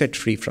immediately set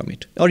free from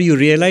it. Or you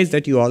realize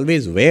that you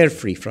always were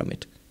free from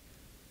it.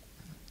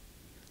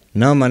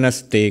 Na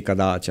manaste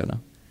kadachana.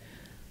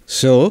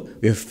 So,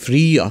 we are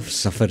free of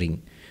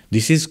suffering.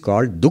 This is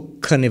called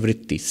dukkha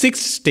nivritti.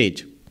 Sixth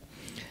stage.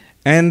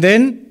 And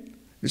then,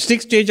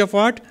 sixth stage of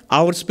what?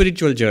 Our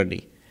spiritual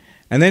journey.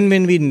 And then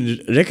when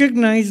we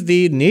recognize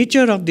the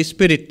nature of the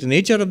spirit, the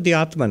nature of the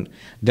Atman,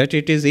 that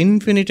it is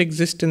infinite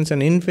existence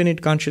and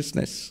infinite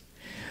consciousness,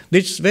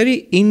 this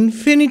very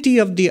infinity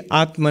of the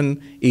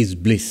Atman is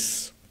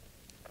bliss.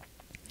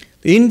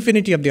 The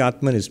infinity of the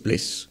Atman is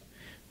bliss.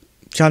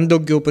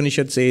 Chandogya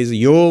Upanishad says,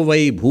 Yo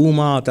vai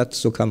bhuma tat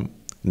sukham,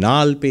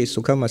 nalpe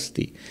sukham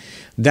asti.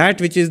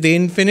 That which is the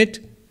infinite,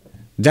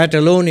 that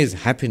alone is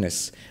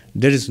happiness.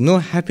 There is no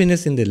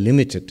happiness in the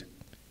limited.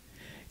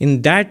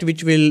 In that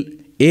which will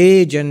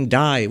age and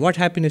die, what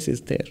happiness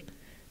is there?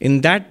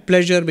 In that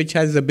pleasure which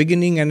has a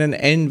beginning and an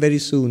end very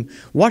soon,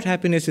 what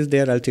happiness is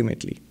there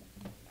ultimately?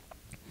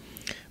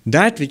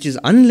 That which is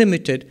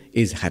unlimited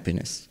is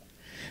happiness.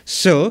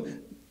 So,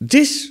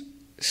 this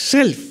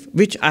self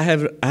which I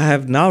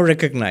have now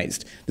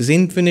recognized, this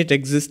infinite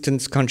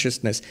existence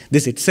consciousness,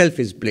 this itself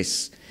is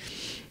bliss.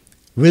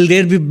 Will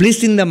there be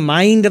bliss in the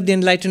mind of the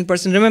enlightened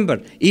person?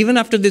 Remember, even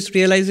after this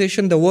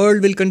realization, the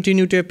world will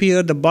continue to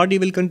appear, the body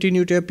will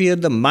continue to appear,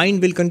 the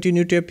mind will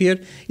continue to appear,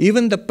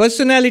 even the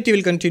personality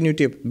will continue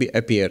to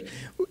appear.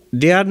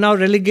 They are now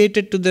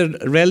relegated to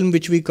the realm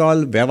which we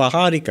call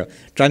vyavaharika,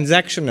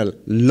 transactional,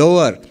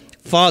 lower,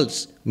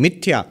 false,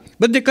 mithya.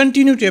 But they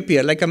continue to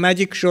appear like a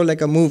magic show,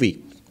 like a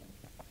movie.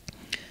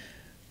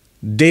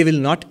 They will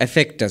not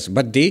affect us,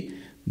 but the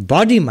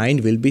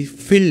body-mind will be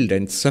filled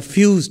and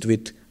suffused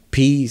with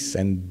peace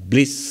and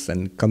bliss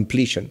and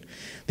completion.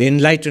 The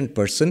enlightened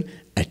person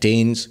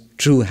attains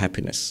true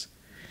happiness.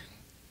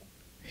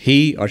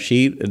 He or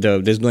she,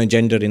 there's no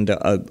gender in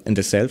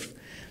the self,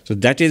 so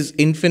that is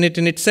infinite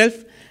in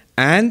itself,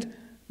 and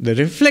the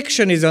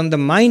reflection is on the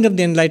mind of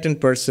the enlightened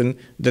person,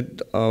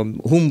 that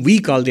whom we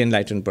call the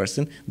enlightened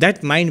person.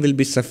 That mind will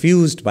be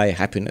suffused by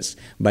happiness,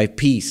 by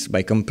peace,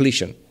 by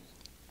completion.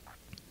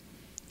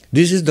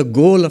 This is the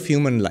goal of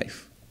human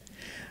life.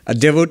 A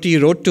devotee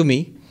wrote to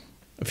me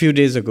a few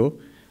days ago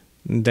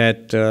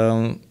that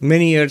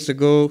many years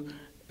ago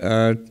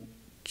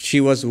she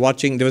was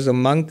watching, there was a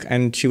monk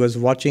and she was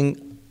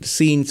watching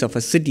scenes of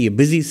a city, a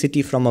busy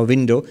city from a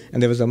window,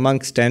 and there was a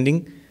monk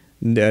standing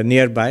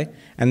nearby,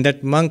 and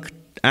that monk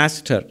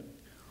asked her,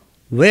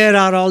 where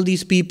are all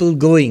these people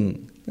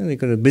going?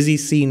 Like a busy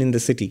scene in the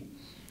city.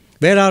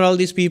 Where are all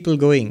these people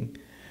going?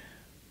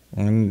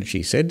 And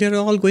she said, they're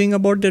all going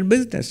about their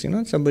business.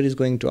 Somebody's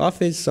going to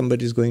office,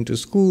 somebody's going to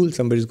school,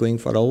 somebody's going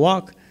for a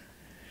walk.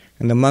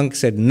 And the monk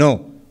said,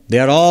 no, they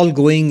are all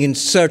going in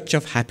search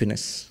of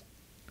happiness.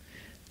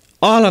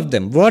 All of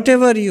them,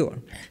 whatever you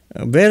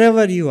are,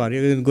 wherever you are,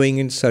 you're going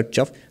in search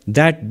of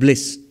that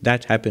bliss,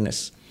 that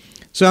happiness.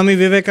 Swami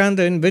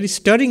Vivekananda, in very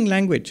stirring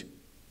language,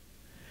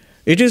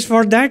 it is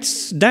for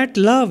that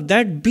love,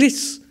 that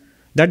bliss,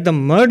 that the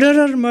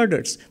murderer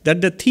murders,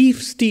 that the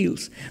thief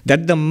steals,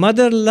 that the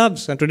mother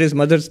loves, and today is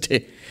Mother's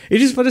Day.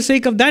 It is for the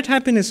sake of that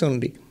happiness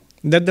only,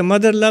 that the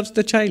mother loves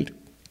the child.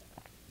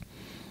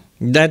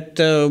 That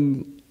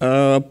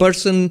a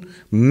person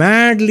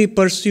madly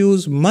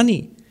pursues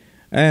money,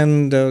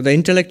 and the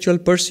intellectual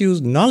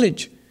pursues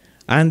knowledge,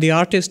 and the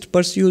artist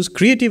pursues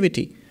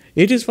creativity.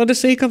 It is for the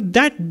sake of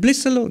that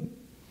bliss alone.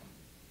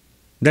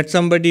 That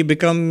somebody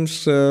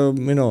becomes, a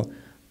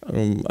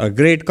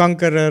great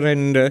conqueror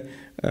and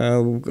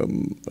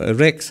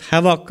wreaks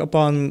havoc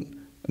upon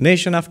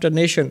nation after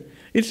nation.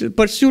 It's a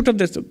pursuit of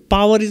this.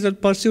 Power is a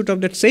pursuit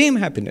of that same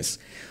happiness.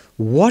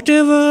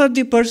 Whatever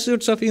the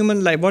pursuits of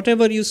human life,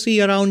 whatever you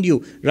see around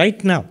you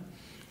right now,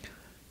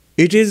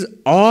 it is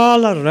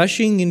all a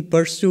rushing in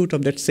pursuit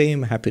of that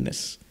same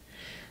happiness.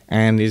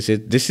 And this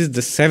is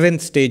the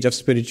 7th stage of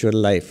spiritual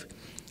life.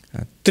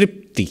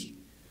 Tripti.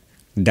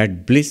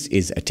 That bliss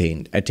is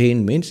attained.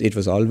 Attained means it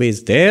was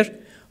always there,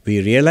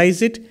 we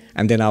realize it,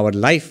 and then our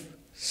life,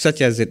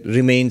 such as it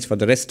remains for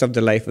the rest of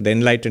the life, the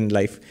enlightened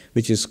life,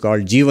 which is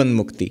called Jivan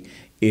Mukti,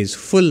 is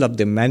full of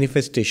the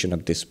manifestation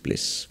of this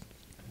bliss.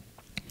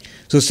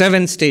 So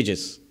 7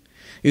 stages.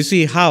 You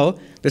see how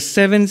the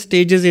 7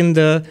 stages in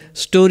the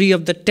story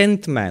of the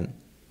 10th man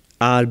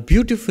are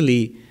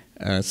beautifully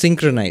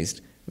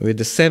synchronized with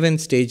the 7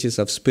 stages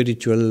of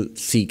spiritual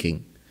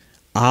seeking.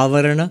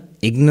 Avarana,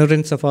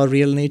 ignorance of our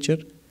real nature.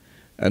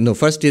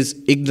 First is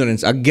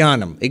ignorance,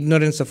 ajnanam,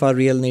 ignorance of our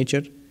real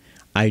nature.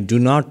 I do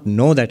not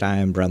know that I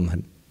am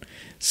Brahman.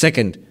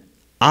 Second,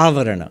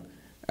 avarana,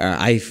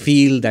 I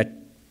feel that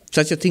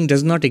such a thing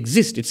does not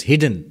exist, it's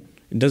hidden.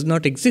 It does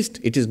not exist,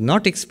 it is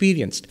not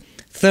experienced.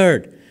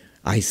 Third,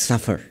 I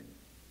suffer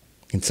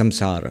in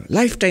samsara,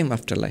 lifetime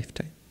after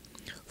lifetime.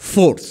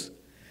 Fourth,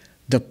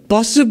 the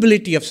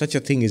possibility of such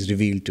a thing is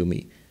revealed to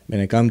me. When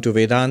I come to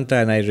Vedanta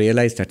and I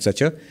realize that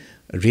such a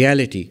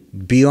reality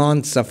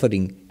beyond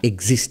suffering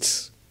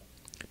exists.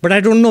 But I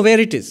don't know where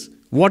it is,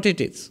 what it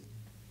is.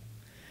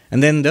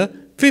 And then the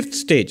 5th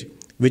stage,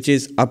 which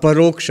is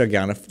aparoksha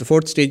jnana. The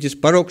 4th stage is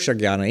paroksha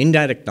jnana,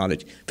 indirect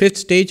knowledge. 5th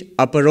stage,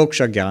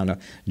 aparoksha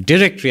jnana,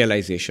 direct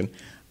realization.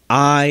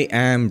 I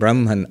am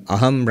Brahman,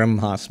 aham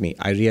brahmasmi.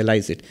 I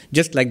realize it.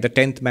 Just like the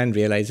 10th man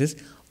realizes,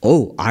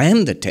 oh, I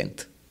am the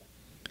 10th.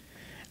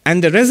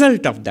 And the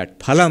result of that,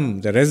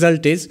 phalam, the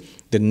result is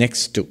the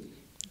next 2.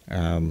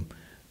 Dukkha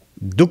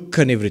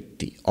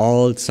nivritti,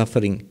 all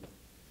suffering.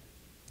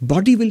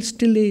 Body will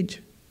still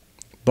age.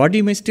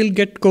 Body may still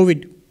get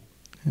COVID.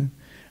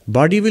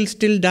 Body will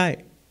still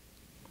die.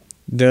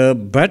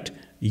 But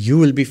you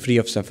will be free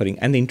of suffering.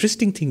 And the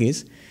interesting thing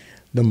is,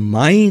 the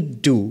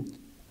mind too,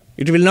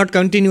 it will not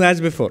continue as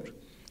before.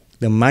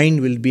 The mind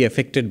will be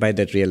affected by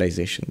that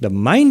realization. The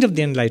mind of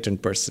the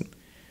enlightened person.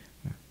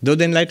 Though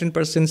the enlightened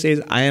person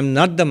says, I am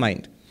not the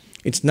mind.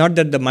 It's not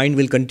that the mind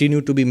will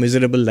continue to be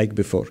miserable like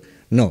before.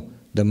 No,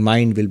 the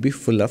mind will be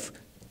full of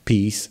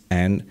peace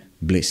and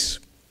bliss.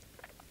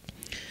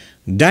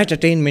 That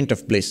attainment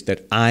of bliss,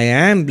 that I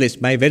am bliss,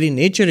 my very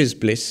nature is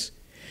bliss,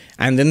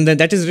 and then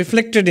that is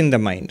reflected in the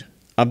mind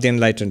of the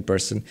enlightened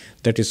person,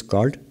 that is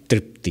called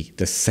tripti,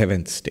 the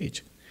 7th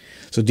stage.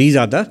 So these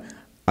are the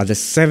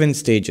 7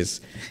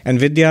 stages. And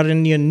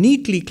Vidyaranya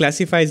neatly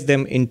classifies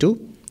them into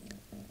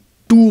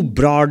 2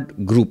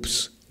 broad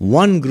groups.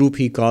 One group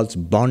he calls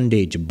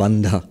bondage,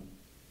 bandha,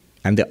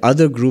 and the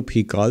other group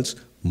he calls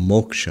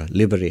moksha,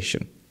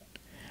 liberation.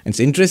 And it's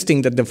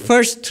interesting that the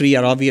first 3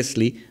 are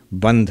obviously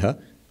bandha,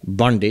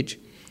 bondage,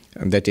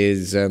 that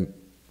is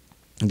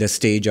the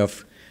stage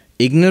of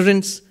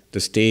ignorance, the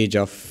stage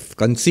of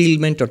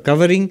concealment or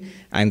covering,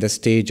 and the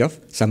stage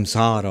of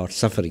samsara or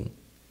suffering.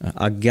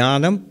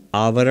 Ajnanam,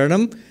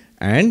 avaranam,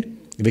 and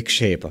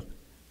vikshepa.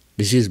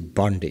 This is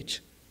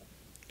bondage.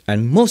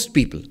 And most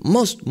people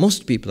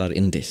are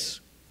in this.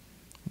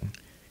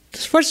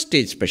 This first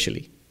stage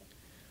especially.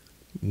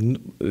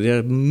 There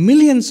are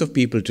millions of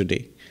people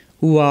today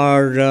who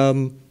are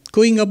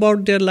going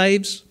about their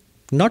lives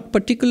not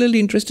particularly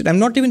interested. I'm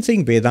not even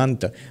saying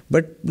Vedanta,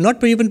 but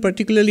not even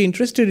particularly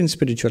interested in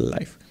spiritual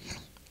life.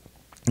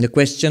 The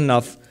question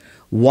of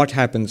what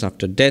happens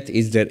after death,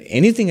 is there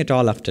anything at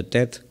all after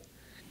death?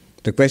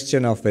 The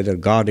question of whether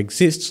God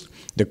exists,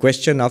 the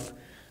question of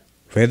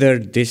whether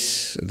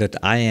that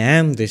I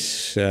am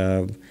this,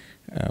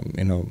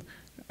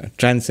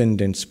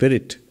 transcendent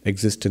spirit,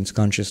 existence,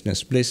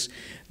 consciousness, bliss.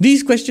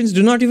 These questions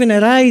do not even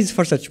arise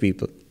for such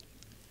people.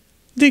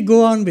 They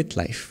go on with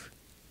life.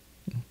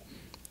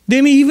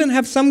 They may even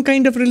have some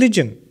kind of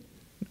religion,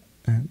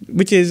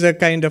 which is a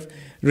kind of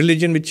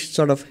religion which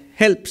sort of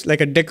helps,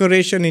 like a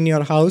decoration in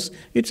your house.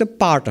 It's a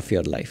part of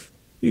your life.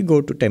 You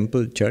go to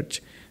temple,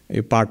 church,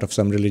 you're part of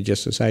some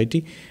religious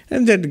society,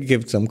 and that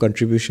gives some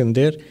contribution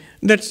there.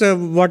 That's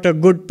what a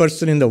good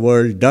person in the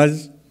world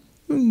does.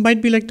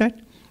 Might be like that.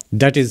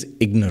 That is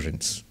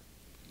ignorance.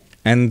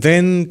 And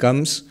then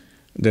comes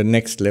the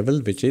next level,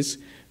 which is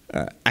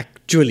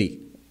actually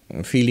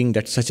feeling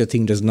that such a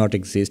thing does not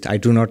exist, I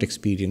do not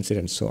experience it,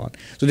 and so on.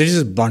 So this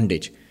is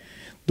bondage.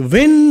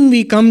 When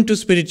we come to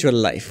spiritual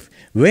life,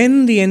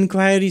 when the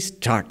inquiry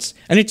starts,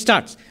 and it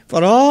starts,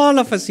 for all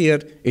of us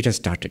here, it has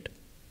started.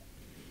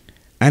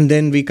 And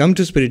then we come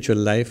to spiritual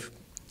life,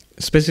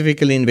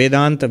 specifically in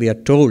Vedanta, we are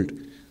told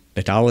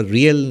that our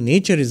real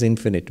nature is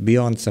infinite,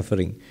 beyond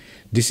suffering.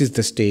 This is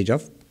the stage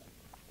of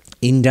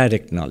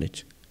indirect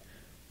knowledge,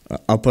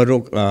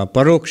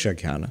 paroksha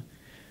jnana.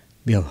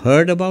 We have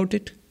heard about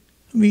it,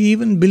 we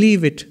even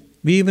believe it,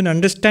 we even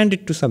understand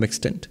it to some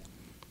extent,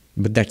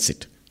 but that's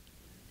it.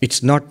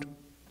 It's not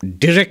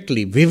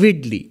directly,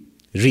 vividly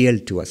real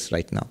to us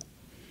right now.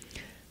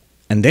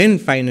 And then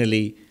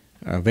finally,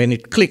 when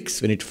it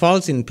clicks, when it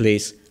falls in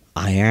place,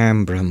 I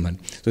am Brahman.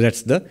 So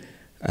that's the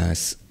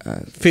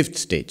fifth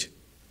stage,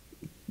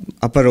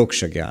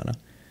 aparoksha jnana.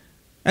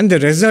 And the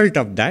result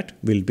of that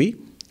will be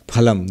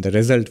phalam. The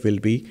result will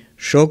be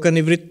shoka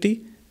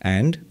nivritti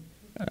and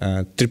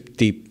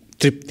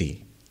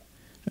tripti.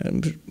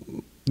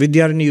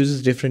 Vidyarani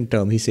uses different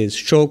term. He says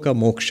shoka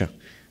moksha,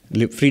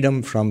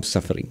 freedom from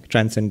suffering,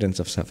 transcendence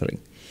of suffering.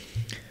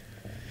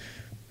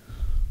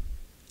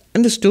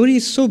 And the story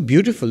is so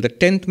beautiful, the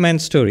 10th man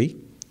story.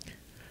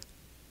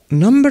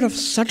 Number of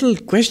subtle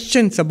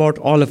questions about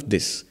all of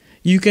this.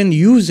 You can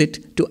use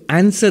it to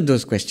answer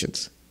those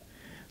questions.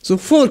 So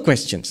 4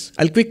 questions.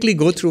 I'll quickly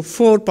go through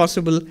 4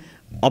 possible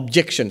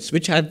objections,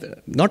 which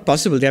have, not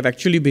possible, they have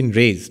actually been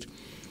raised.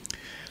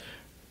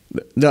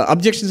 The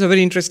objections are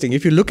very interesting.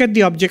 If you look at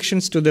the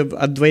objections to the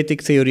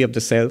Advaitic theory of the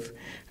self,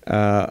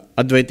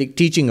 Advaitic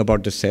teaching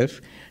about the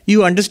self,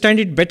 you understand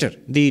it better.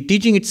 The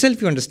teaching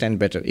itself you understand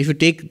better if you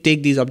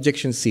take these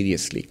objections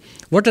seriously.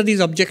 What are these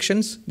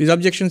objections? These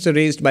objections are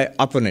raised by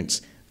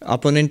opponents.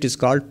 Opponent is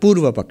called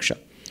Purva Paksha.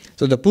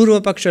 So the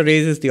Purva Paksha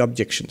raises the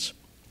objections.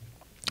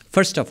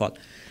 First of all,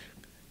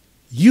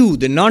 you,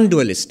 the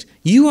non-dualist,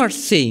 you are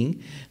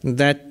saying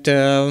that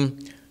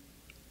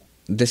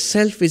the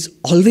self is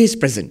always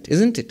present,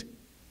 isn't it?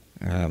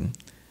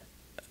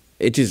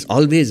 It is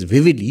always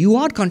vivid. You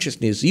are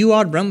consciousness, you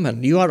are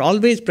Brahman, you are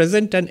always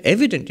present and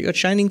evident, you are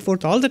shining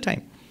forth all the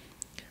time.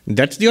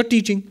 That's your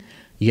teaching.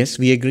 Yes,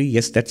 we agree,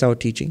 yes, that's our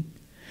teaching.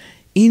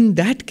 In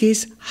that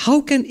case,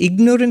 how can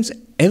ignorance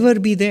ever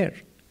be there?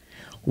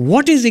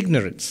 What is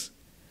ignorance?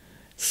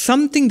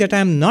 Something that I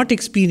am not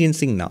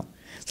experiencing now,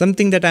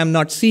 something that I am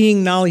not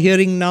seeing now,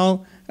 hearing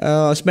now,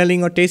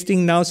 smelling or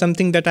tasting now,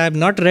 something that I have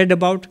not read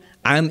about,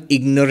 I am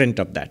ignorant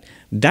of that.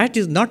 That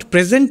is not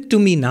present to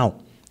me now.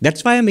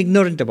 That's why I'm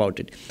ignorant about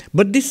it.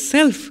 But this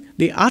self,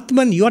 the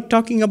Atman you are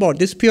talking about,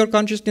 this pure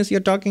consciousness you're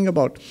talking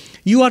about,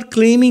 you are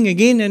claiming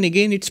again and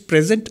again it's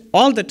present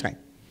all the time.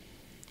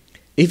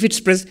 If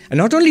it's present, and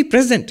not only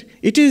present,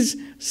 it is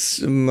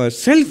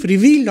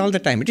self-revealed all the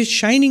time. It is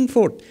shining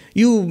forth.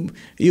 You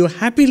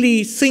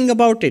happily sing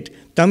about it.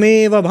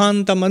 Tameva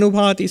bhantam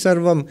anubhati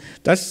sarvam,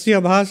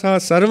 tasya bhasa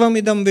sarvam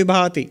idam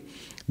vibhati.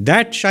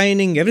 That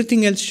shining,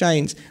 everything else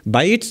shines.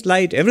 By its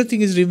light,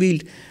 everything is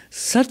revealed.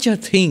 Such a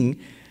thing,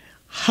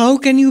 how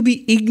can you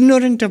be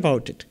ignorant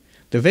about it?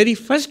 The very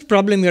first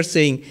problem you're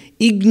saying,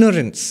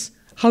 ignorance.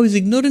 How is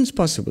ignorance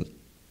possible?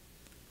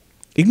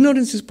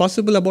 Ignorance is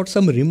possible about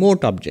some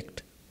remote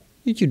object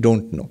which you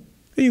don't know.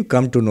 You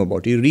come to know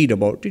about it, you read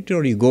about it,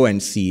 or you go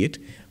and see it,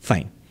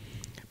 fine.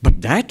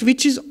 But that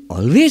which is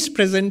always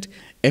present,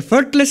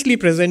 effortlessly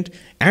present,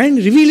 and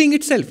revealing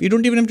itself, you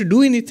don't even have to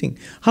do anything.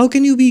 How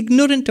can you be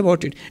ignorant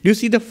about it? Do you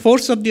see the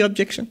force of the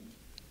objection?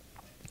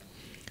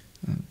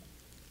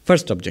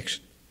 First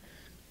objection.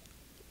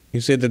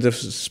 You say that the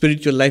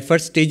spiritual life,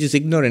 first stage is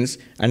ignorance,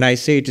 and I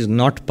say it is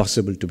not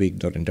possible to be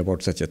ignorant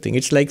about such a thing.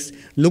 It's like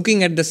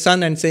looking at the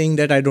sun and saying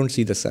that I don't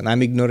see the sun,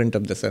 I'm ignorant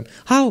of the sun.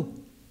 How?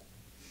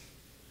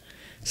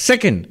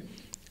 Second,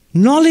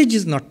 knowledge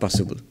is not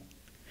possible.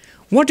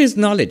 What is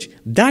knowledge?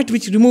 That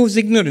which removes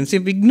ignorance.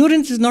 If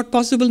ignorance is not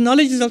possible,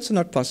 knowledge is also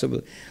not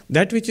possible.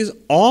 That which is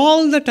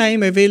all the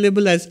time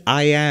available as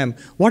I am,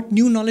 what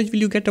new knowledge will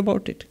you get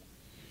about it?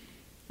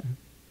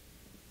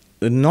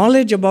 The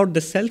knowledge about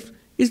the self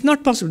is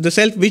not possible. The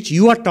self which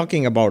you are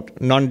talking about,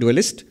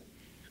 non-dualist,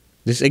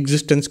 this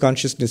existence,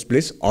 consciousness,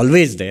 bliss,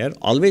 always there,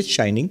 always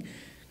shining.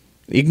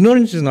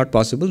 Ignorance is not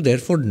possible,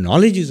 therefore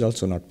knowledge is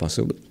also not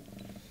possible.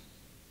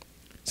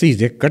 See,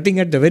 they're cutting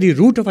at the very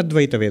root of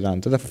Advaita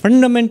Vedanta. The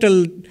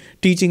fundamental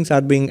teachings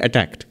are being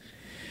attacked.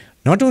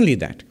 Not only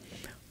that,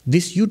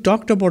 this you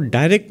talked about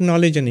direct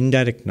knowledge and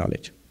indirect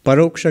knowledge.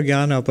 Paroksha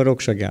jnana,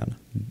 aparoksha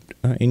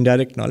jnana.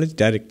 Indirect knowledge,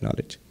 direct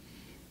knowledge.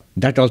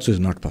 That also is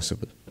not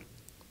possible.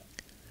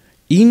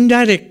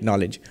 Indirect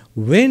knowledge.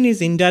 When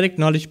is indirect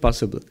knowledge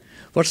possible?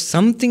 For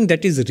something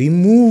that is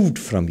removed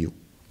from you.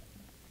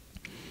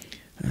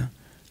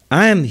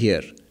 I am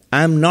here.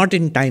 I am not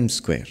in Times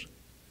Square.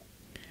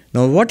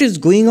 Now what is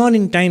going on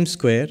in Times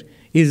Square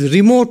is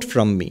remote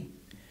from me,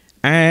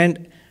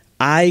 and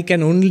I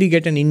can only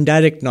get an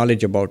indirect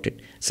knowledge about it.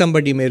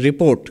 Somebody may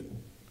report,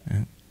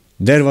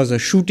 there was a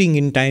shooting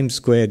in Times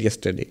Square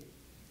yesterday.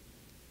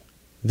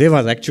 There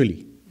was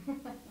actually.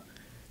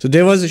 So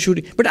there was a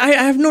shooting. But I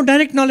have no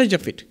direct knowledge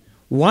of it.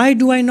 Why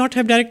do I not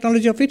have direct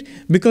knowledge of it?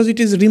 Because it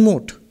is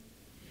remote.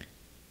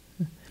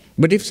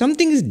 But if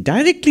something is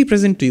directly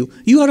present to you,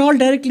 you are all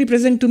directly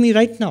present to me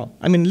right now.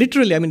 I mean,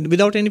 literally,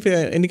 without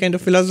any kind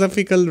of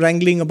philosophical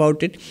wrangling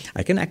about it,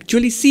 I can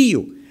actually see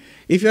you.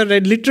 If you are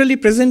literally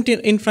present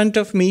in front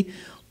of me,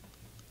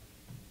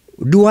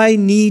 do I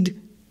need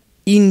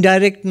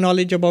indirect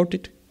knowledge about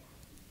it?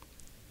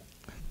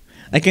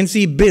 I can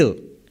see Bill.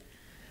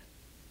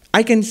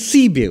 I can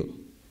see Bill.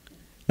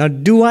 Now,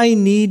 do I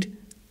need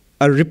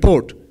a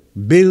report?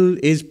 Bill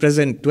is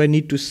present. Do I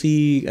need to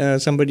see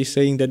somebody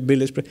saying that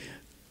Bill is present?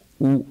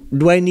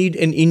 Do I need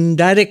an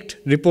indirect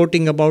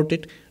reporting about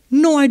it?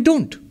 No, I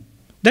don't.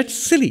 That's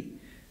silly.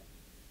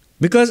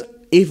 Because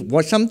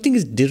if something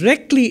is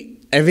directly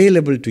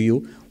available to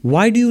you,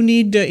 why do you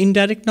need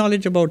indirect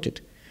knowledge about it?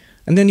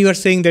 And then you are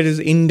saying there is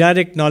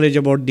indirect knowledge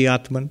about the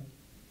Atman.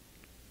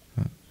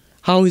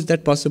 How is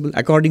that possible?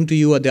 According to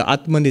you, the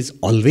Atman is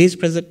always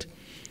present.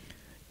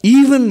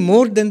 Even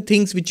more than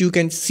things which you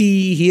can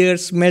see, hear,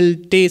 smell,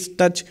 taste,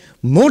 touch,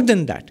 more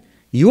than that.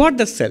 You are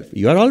the self.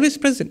 You are always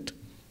present.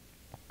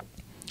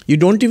 You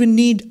don't even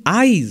need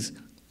eyes.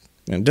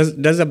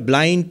 Does a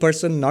blind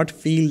person not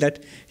feel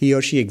that he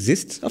or she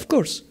exists? Of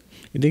course,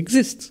 it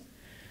exists.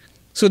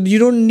 So you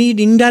don't need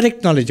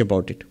indirect knowledge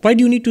about it. Why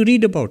do you need to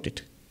read about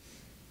it?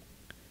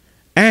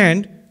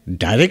 And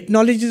direct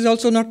knowledge is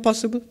also not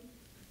possible.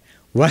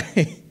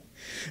 Why?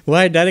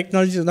 Why direct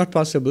knowledge is not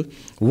possible?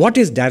 What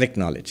is direct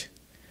knowledge?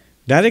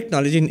 Direct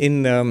knowledge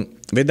in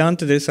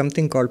Vedanta, there is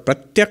something called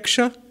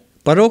pratyaksha,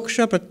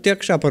 paroksha,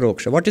 pratyaksha,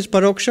 aparoksha. What is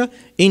paroksha?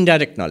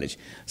 Indirect knowledge.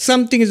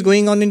 Something is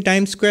going on in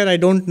Times Square, I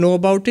don't know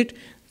about it.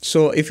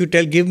 So if you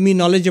give me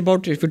knowledge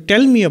about it, if you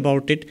tell me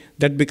about it,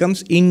 that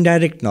becomes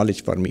indirect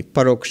knowledge for me,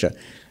 paroksha.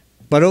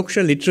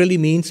 Paroksha literally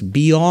means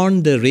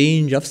beyond the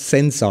range of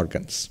sense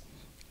organs.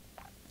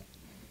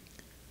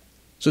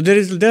 So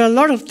there are a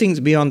lot of things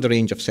beyond the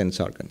range of sense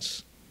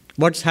organs.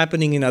 What's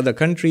happening in other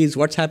countries,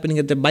 what's happening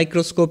at the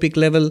microscopic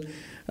level,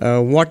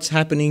 what's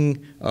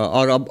happening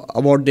or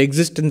about the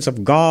existence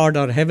of God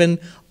or heaven,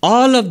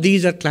 all of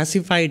these are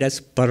classified as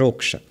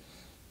paroksha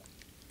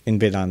in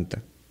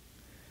Vedanta.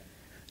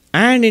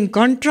 And in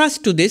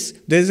contrast to this,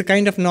 there is a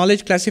kind of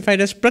knowledge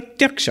classified as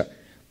pratyaksha.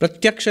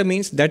 Pratyaksha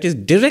means that is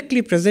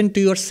directly present to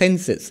your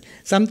senses,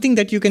 something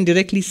that you can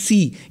directly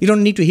see. You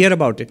don't need to hear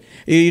about it.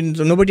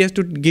 Nobody has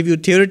to give you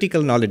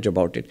theoretical knowledge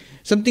about it.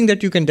 Something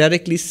that you can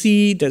directly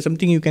see, there's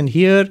something you can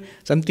hear,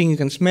 something you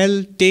can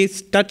smell,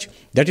 taste, touch,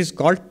 that is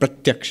called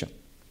pratyaksha.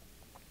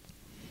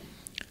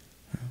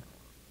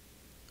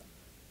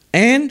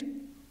 And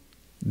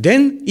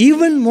then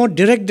even more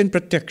direct than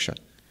pratyaksha,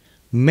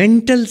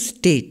 mental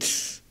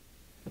states,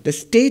 the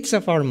states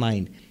of our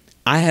mind.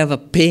 I have a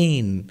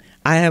pain,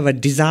 I have a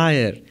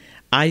desire,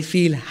 I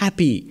feel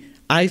happy,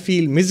 I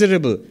feel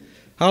miserable.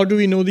 How do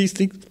we know these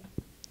things?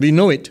 We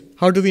know it.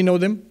 How do we know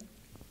them?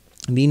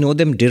 We know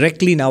them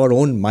directly in our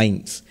own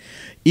minds.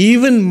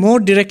 Even more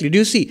directly. Do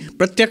you see?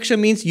 Pratyaksha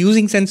means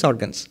using sense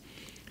organs.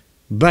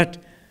 But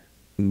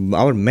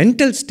our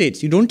mental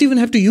states, you don't even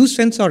have to use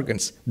sense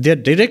organs. They are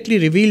directly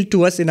revealed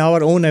to us in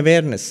our own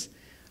awareness.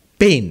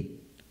 Pain,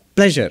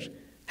 pleasure,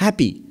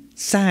 happy,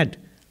 sad,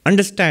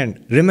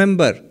 understand,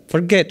 remember,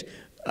 forget,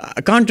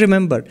 I can't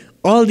remember.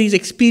 All these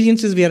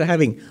experiences we are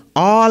having,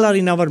 all are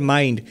in our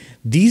mind.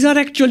 These are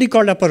actually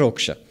called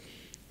aparoksha.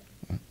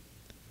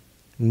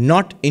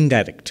 Not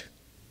indirect.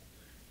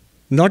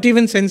 Not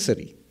even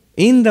sensory.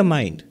 In the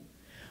mind.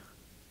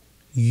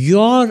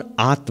 Your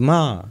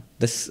Atma,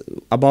 this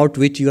about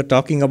which you are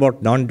talking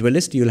about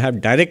non-dualist, you will have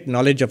direct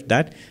knowledge of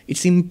that.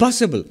 It's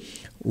impossible.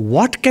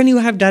 What can you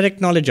have direct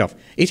knowledge of?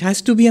 It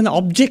has to be an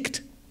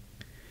object.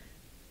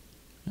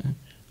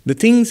 The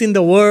things in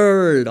the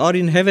world or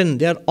in heaven,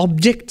 they are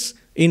objects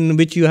in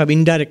which you have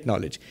indirect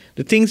knowledge.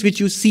 The things which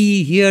you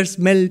see, hear,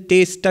 smell,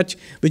 taste, touch,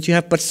 which you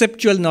have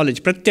perceptual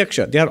knowledge,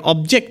 pratyaksha, they are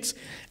objects,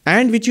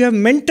 and which you have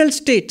mental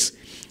states,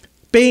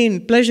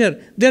 pain, pleasure,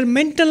 they are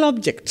mental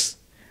objects.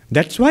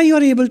 That's why you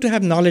are able to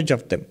have knowledge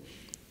of them.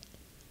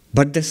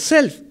 But the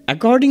self,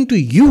 according to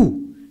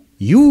you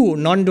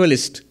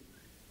non-dualist,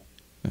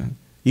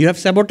 you have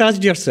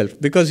sabotaged yourself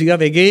because you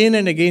have again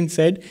and again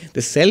said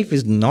the self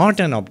is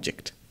not an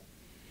object.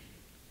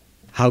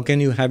 How can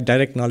you have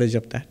direct knowledge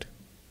of that?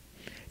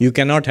 You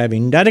cannot have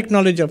indirect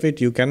knowledge of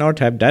it. You cannot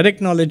have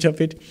direct knowledge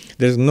of it.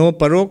 There is no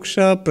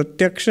paroksha,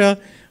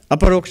 pratyaksha,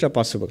 aparoksha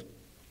possible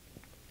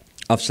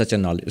of such a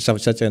knowledge,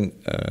 of such a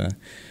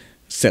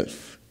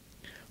self.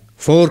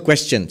 4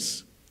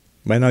 questions.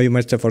 By now you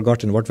must have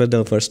forgotten. What was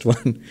the first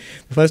one?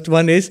 The first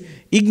one is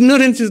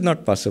ignorance is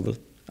not possible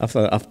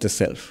of the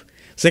self.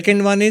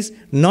 Second one is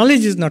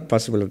knowledge is not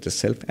possible of the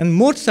self. And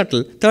more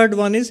subtle, third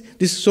one is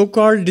this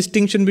so-called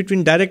distinction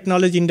between direct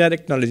knowledge,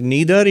 indirect knowledge.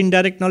 Neither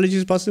indirect knowledge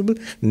is possible,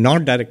 nor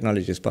direct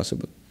knowledge is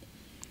possible.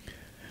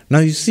 Now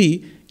you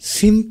see,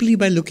 simply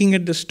by looking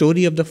at the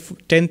story of the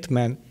 10th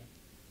man,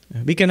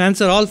 we can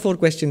answer all 4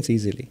 questions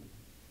easily.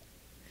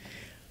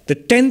 The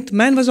 10th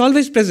man was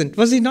always present,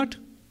 was he not?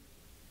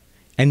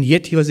 And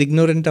yet he was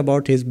ignorant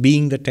about his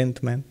being the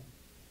 10th man.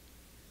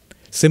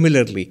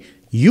 Similarly,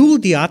 you,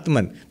 the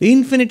Atman, the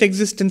infinite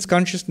existence,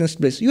 consciousness,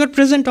 bliss, you are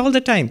present all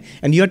the time,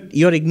 and you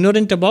are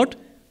ignorant about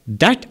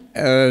that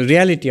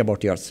reality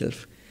about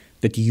yourself.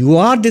 That you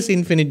are this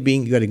infinite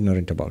being, you are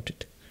ignorant about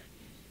it.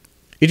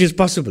 It is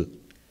possible.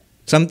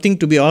 Something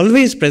to be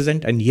always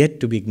present and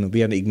yet to be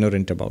we are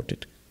ignorant about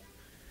it.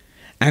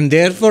 And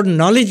therefore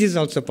knowledge is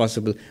also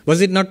possible. Was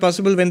it not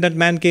possible when that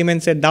man came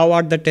and said, thou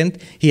art the 10th?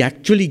 He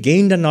actually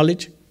gained a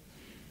knowledge.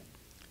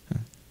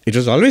 It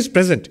was always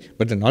present,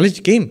 but the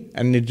knowledge came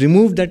and it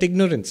removed that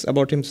ignorance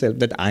about himself,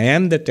 that I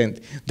am the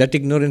 10th. That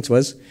ignorance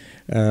was,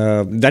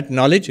 that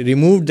knowledge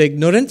removed the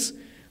ignorance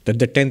that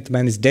the 10th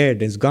man is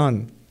dead, is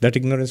gone. That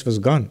ignorance was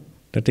gone.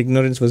 That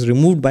ignorance was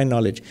removed by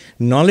knowledge.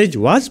 Knowledge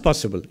was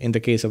possible in the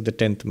case of the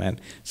 10th man.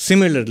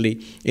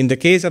 Similarly, in the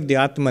case of the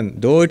Atman,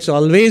 though it's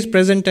always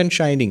present and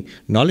shining,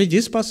 knowledge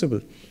is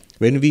possible.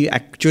 When we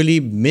actually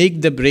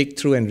make the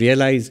breakthrough and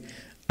realize,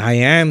 I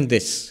am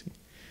this,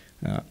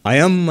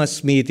 Ayam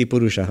asmi iti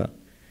purushaha.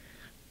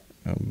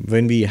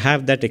 When we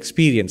have that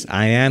experience,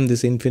 I am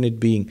this infinite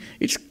being,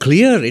 it's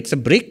clear, it's a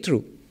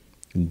breakthrough.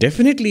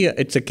 Definitely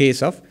it's a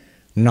case of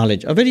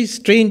knowledge. A very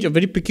strange, a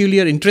very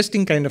peculiar,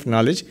 interesting kind of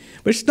knowledge,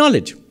 but it's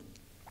knowledge.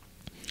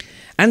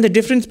 And the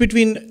difference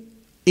between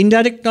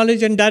indirect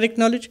knowledge and direct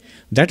knowledge,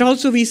 that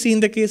also we see in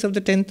the case of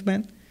the 10th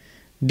man.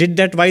 Did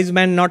that wise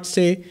man not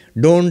say,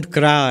 don't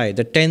cry,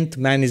 the 10th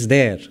man is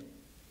there?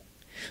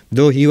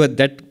 Though he was,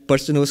 that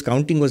person who was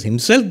counting was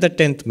himself the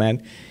 10th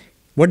man,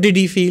 what did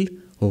he feel?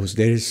 Oh,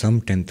 there is some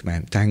 10th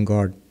man. Thank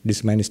God,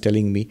 this man is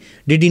telling me.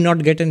 Did he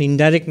not get an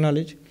indirect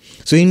knowledge?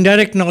 So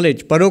indirect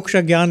knowledge,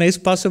 paroksha jnana is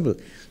possible.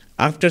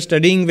 After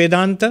studying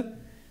Vedanta,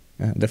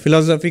 the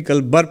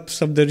philosophical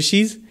burps of the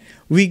rishis,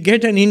 we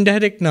get an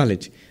indirect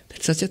knowledge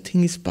that such a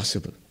thing is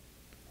possible.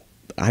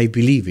 I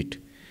believe it.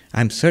 I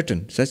am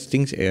certain such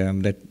things,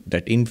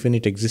 that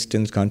infinite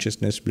existence,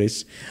 consciousness,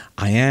 bliss,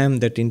 I am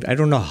that, I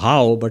don't know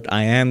how, but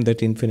I am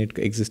that infinite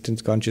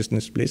existence,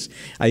 consciousness, bliss.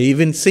 I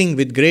even sing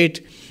with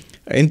great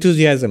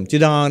enthusiasm,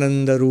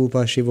 Chidananda Rupa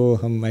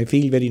Shivoham. I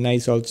feel very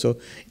nice also.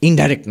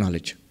 Indirect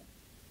knowledge.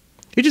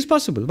 It is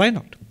possible, why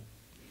not?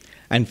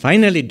 And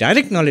finally,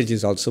 direct knowledge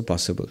is also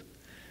possible.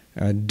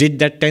 Did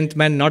that 10th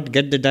man not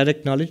get the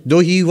direct knowledge?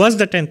 Though he was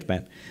the 10th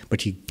man,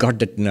 but he got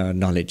that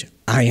knowledge.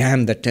 I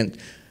am the 10th.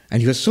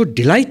 And he was so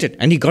delighted,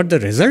 and he got the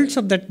results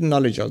of that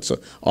knowledge also.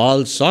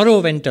 All sorrow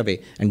went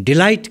away, and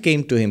delight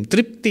came to him,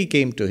 tripti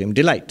came to him,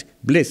 delight,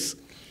 bliss.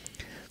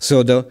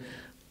 So the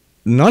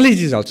knowledge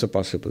is also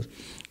possible.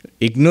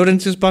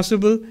 Ignorance is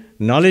possible,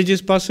 knowledge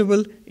is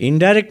possible,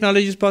 indirect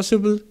knowledge is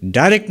possible,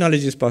 direct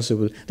knowledge is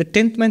possible. The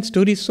 10th man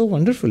story is so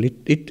wonderful.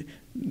 It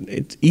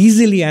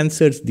easily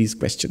answers these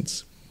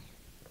questions.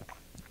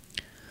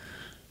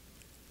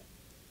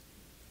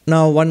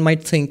 Now one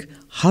might think,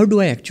 how do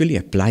I actually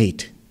apply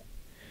it?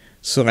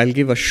 So I'll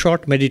give a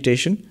short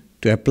meditation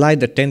to apply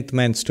the 10th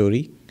man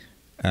story.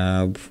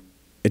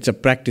 It's a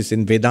practice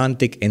in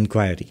Vedantic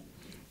inquiry.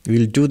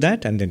 We'll do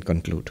that and then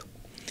conclude.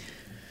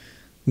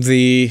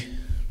 The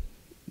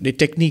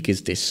technique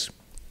is this.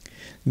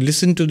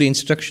 Listen to the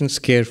instructions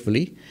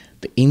carefully.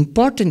 The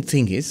important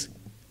thing is,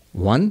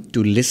 1,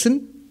 to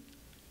listen,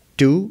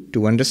 2,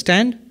 to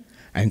understand,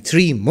 and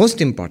 3,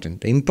 most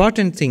important, the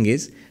important thing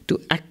is to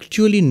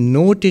actually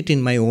note it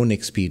in my own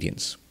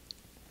experience.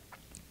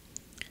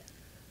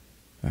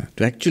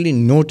 To actually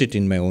note it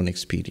in my own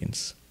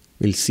experience.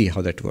 We'll see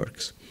how that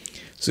works.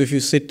 So if you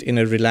sit in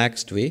a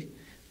relaxed way,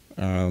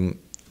 and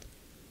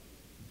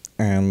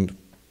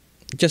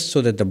just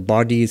so that the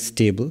body is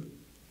stable,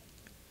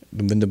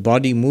 when the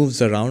body moves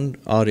around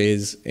or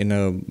is in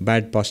a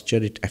bad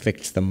posture, it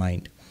affects the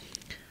mind.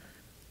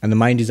 And the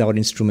mind is our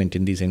instrument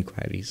in these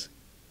inquiries.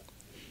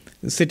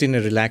 Sit in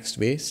a relaxed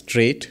way,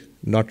 straight,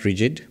 not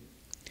rigid.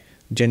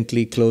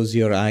 Gently close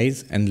your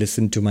eyes and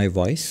listen to my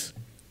voice.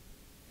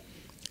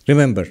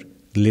 Remember,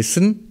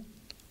 listen,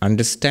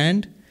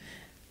 understand,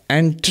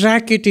 and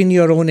track it in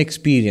your own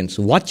experience.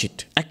 Watch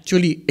it.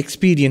 Actually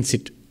experience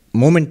it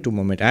moment to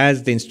moment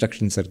as the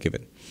instructions are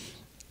given.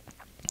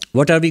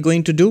 What are we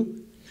going to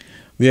do?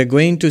 We are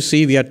going to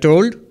see, we are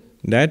told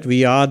that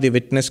we are the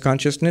witness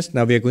consciousness.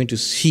 Now we are going to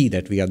see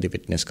that we are the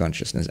witness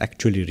consciousness.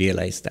 Actually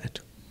realize that.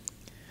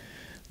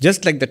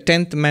 Just like the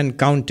 10th man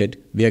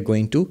counted, we are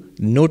going to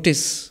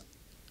notice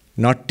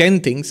not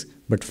 10 things,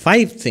 but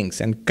 5 things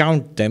and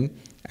count them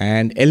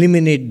and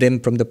eliminate them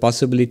from the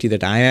possibility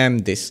that I am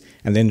this,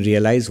 and then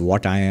realize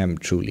what I am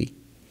truly.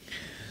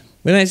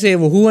 When I say,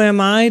 well, who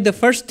am I? The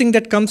first thing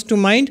that comes to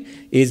mind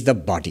is the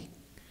body.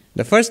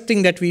 The first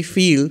thing that we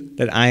feel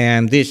that I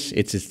am this,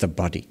 it's the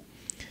body.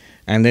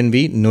 And then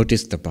we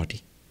notice the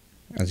body.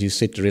 As you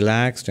sit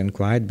relaxed and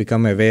quiet,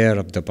 become aware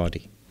of the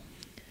body.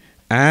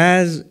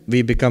 As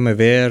we become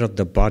aware of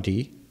the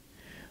body,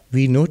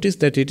 we notice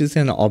that it is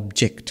an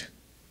object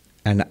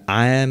and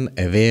I am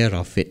aware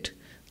of it.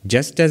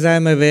 Just as I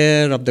am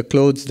aware of the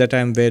clothes that I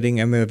am wearing,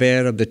 I am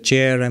aware of the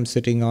chair I am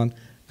sitting on,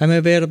 I am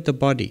aware of the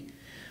body.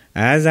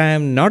 As I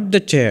am not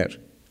the chair,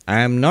 I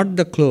am not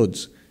the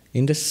clothes.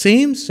 In the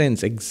same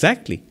sense,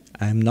 exactly,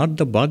 I am not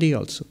the body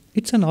also.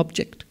 It's an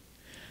object.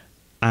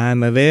 I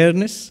am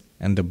awareness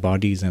and the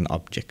body is an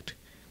object.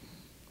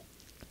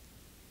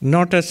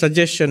 Not a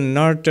suggestion,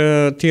 not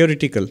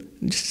theoretical.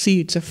 Just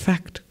see, it's a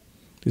fact.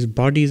 This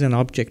body is an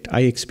object.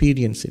 I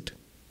experience it.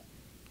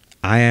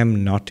 I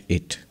am not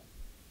it.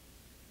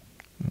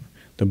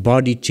 The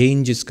body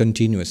changes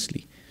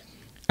continuously.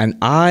 And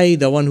I,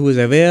 the one who is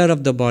aware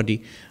of the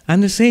body,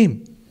 am the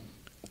same.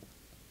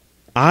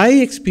 I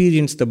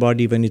experienced the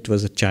body when it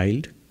was a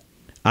child.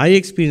 I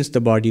experienced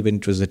the body when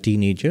it was a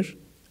teenager.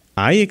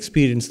 I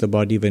experienced the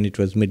body when it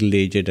was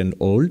middle-aged and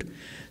old.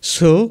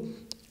 So,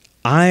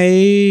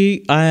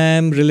 I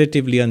am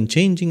relatively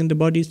unchanging and the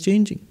body is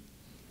changing.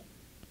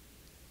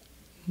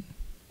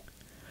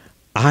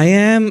 I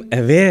am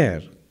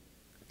aware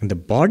and the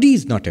body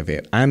is not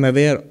aware. I am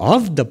aware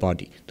of the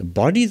body. The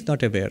body is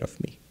not aware of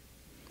me.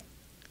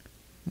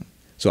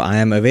 So I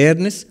am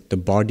awareness, the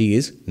body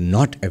is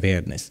not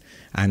awareness.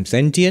 I am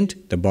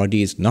sentient, the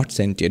body is not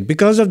sentient.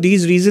 Because of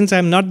these reasons, I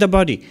am not the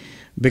body.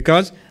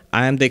 Because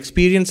I am the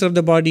experiencer of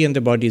the body and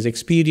the body is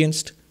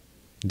experienced.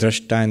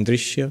 Drashta and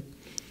Drishya.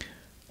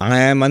 I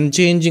am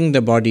unchanging,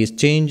 the body is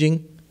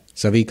changing.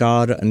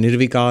 Savikara,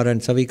 Nirvikara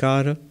and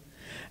Savikara.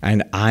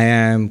 And I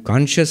am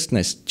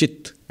consciousness,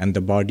 Chit, and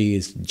the body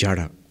is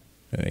Jada,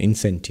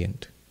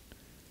 insentient.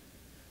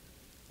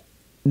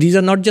 These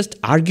are not just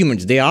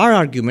arguments. They are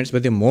arguments,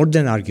 but they're more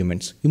than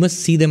arguments. You must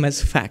see them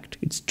as fact.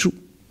 It's true.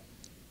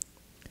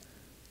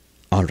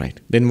 All right.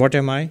 Then what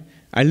am I?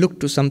 I look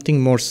to something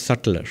more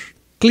subtler.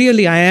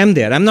 Clearly, I am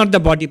there. I'm not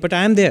the body, but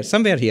I am there,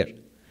 somewhere here.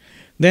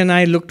 Then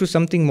I look to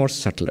something more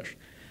subtler.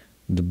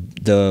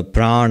 The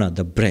prana,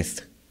 the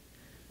breath.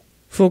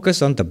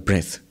 Focus on the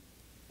breath.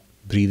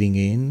 Breathing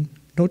in.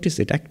 Notice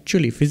it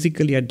actually,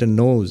 physically at the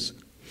nose.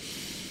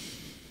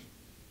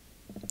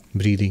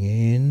 Breathing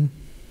in.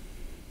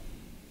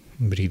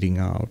 Breathing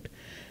out.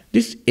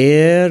 This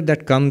air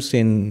that comes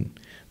in,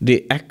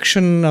 the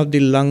action of the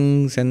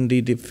lungs and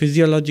the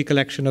physiological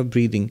action of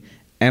breathing,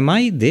 am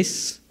I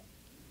this?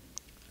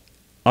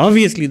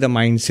 Obviously the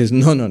mind says,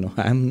 no,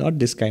 I am not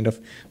this kind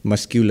of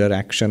muscular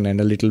action and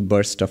a little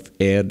burst of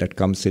air that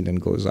comes in and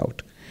goes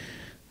out.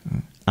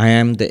 I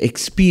am the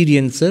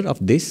experiencer of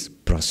this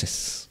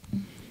process.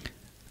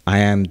 I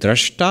am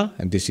drashta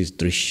and this is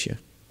drishya.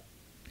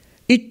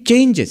 It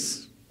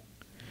changes.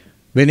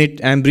 When I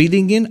am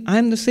breathing in, I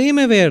am the same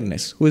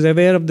awareness who is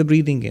aware of the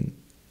breathing in.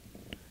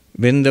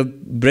 When the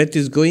breath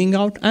is going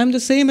out, I am the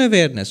same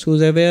awareness who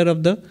is aware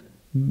of the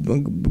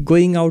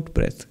going out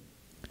breath.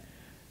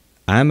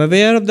 I am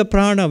aware of the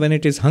prana when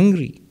it is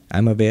hungry. I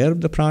am aware of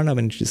the prana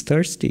when it is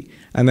thirsty.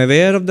 I am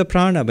aware of the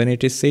prana when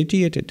it is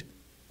satiated,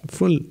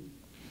 full.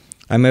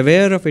 I am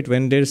aware of it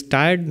when there is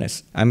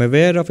tiredness. I am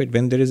aware of it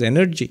when there is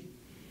energy.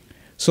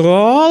 So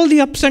all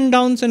the ups and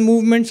downs and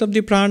movements of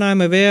the prana I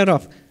am aware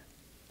of.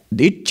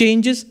 It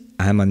changes,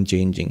 I am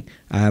unchanging.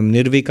 I am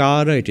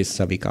nirvikara, it is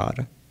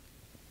savikara.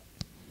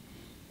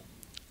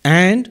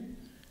 And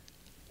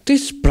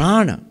this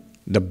prana,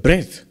 the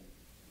breath,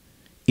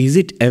 is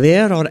it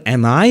aware or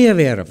am I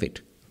aware of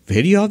it?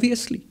 Very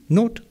obviously.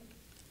 Note,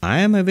 I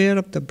am aware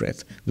of the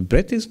breath. The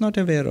breath is not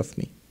aware of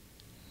me.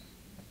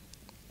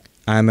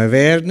 I am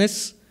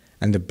awareness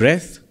and the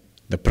breath,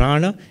 the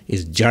prana,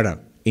 is jada,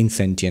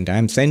 insentient. I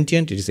am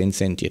sentient, it is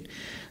insentient.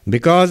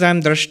 Because I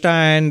am drashta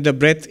and the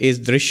breath is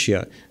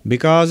drishya.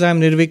 Because I am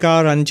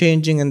nirvikara,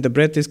 unchanging, and the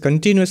breath is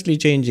continuously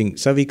changing,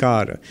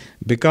 savikara.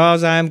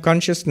 Because I am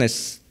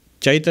consciousness,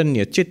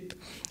 chaitanya, chit,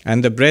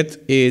 and the breath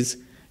is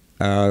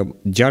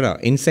jada,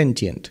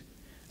 insentient.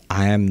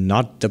 I am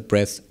not the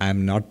breath, I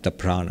am not the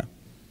prana.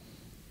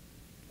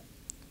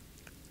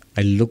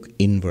 I look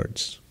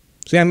inwards.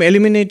 See, I am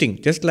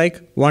eliminating, just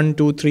like 1,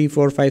 2, 3,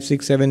 4, 5,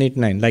 6, 7, 8,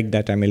 9, like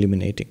that I am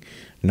eliminating.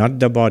 Not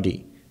the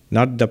body.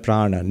 Not the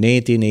prana,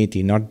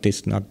 neti, not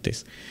this, not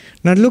this.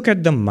 Now look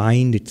at the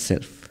mind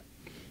itself.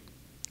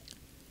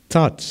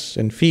 Thoughts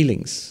and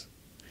feelings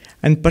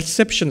and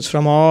perceptions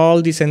from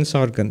all the sense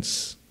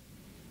organs.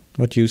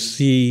 What you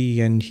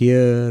see and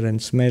hear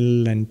and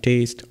smell and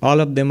taste, all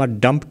of them are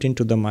dumped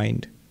into the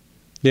mind.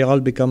 They all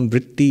become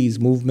vrittis,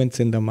 movements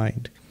in the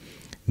mind.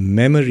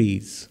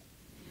 Memories,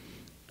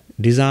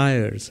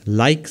 desires,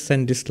 likes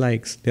and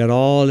dislikes, they are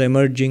all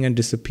emerging and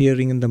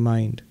disappearing in the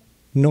mind.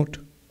 Note.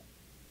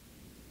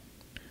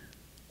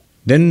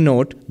 Then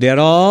note, they are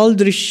all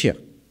drishya.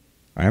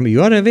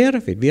 You are aware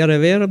of it. We are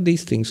aware of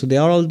these things. So they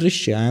are all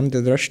drishya. I am the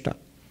drashta.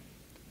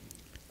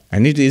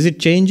 And is it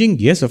changing?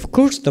 Yes, of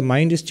course, the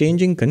mind is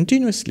changing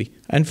continuously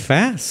and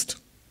fast.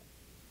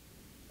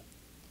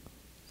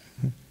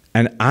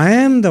 And I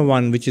am the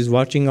one which is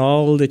watching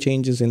all the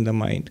changes in the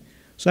mind.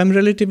 So I am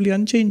relatively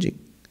unchanging.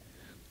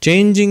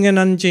 changing and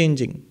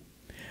unchanging.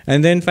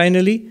 And then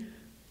finally,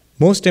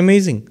 most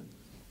amazing,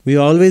 we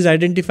always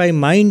identify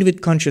mind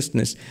with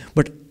consciousness.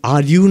 But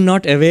are you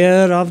not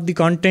aware of the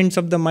contents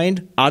of the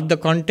mind? Are the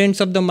contents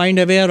of the mind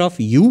aware of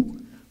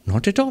you?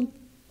 Not at all.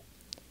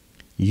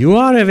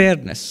 Your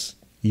awareness,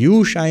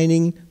 you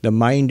shining, the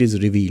mind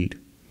is revealed.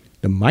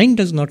 The mind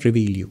does not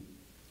reveal you.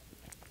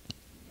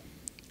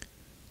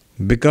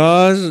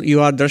 Because you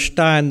are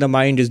drashta and the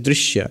mind is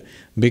drishya.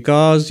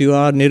 Because you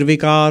are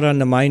nirvikara and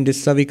the mind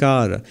is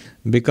savikara.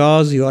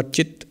 Because you are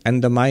chit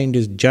and the mind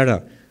is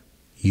jada.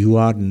 You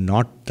are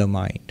not the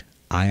mind.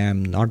 I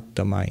am not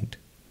the mind.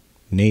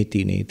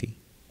 Neti, neti.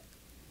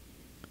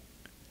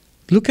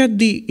 Look at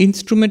the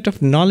instrument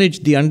of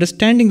knowledge, the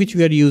understanding which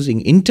we are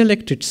using,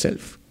 intellect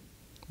itself.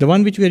 The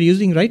one which we are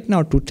using right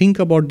now to think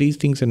about these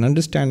things and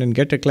understand and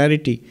get a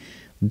clarity.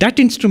 That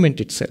instrument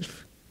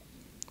itself.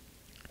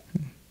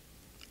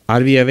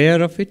 Are we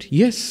aware of it?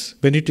 Yes.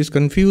 When it is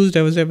confused,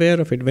 I was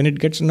aware of it. When it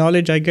gets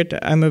knowledge,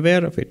 I'm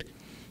aware of it.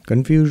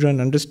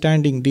 Confusion,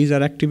 understanding, these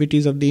are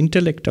activities of the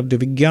intellect, of the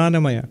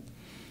Vijnanamaya.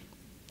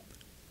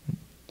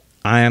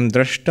 I am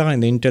drashta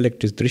and the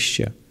intellect is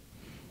drishya.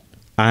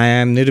 I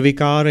am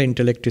nirvikara,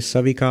 intellect is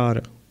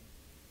savikara.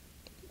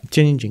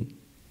 Changing.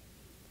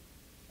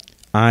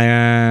 I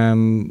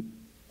am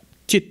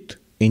chit,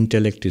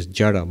 intellect is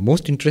jada.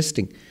 Most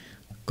interesting.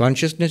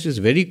 Consciousness is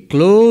very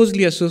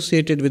closely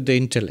associated with the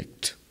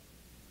intellect.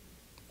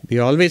 We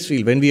always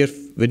feel, when we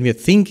are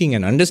thinking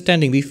and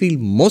understanding, we feel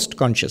most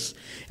conscious.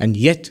 And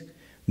yet,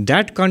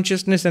 that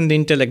consciousness and the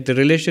intellect, the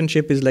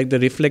relationship is like the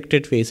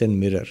reflected face and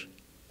mirror.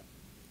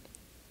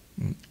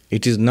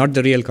 It is not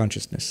the real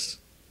consciousness.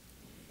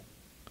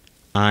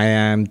 I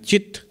am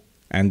chit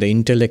and the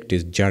intellect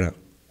is jada.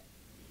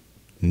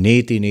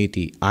 Neti,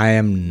 neti, I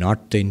am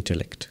not the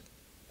intellect.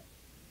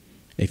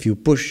 If you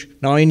push,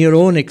 now in your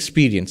own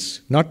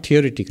experience, not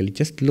theoretically,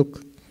 just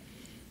look.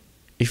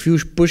 If you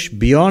push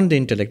beyond the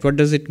intellect, what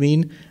does it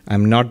mean? I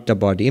am not the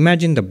body.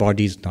 Imagine the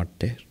body is not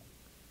there.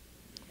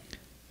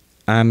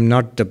 I am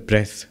not the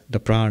breath, the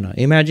prana.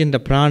 Imagine the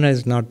prana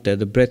is not there,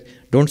 the breath.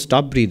 Don't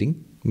stop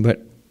breathing,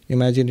 but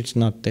imagine it's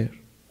not there.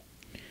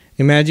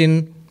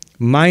 Imagine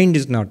mind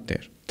is not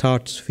there.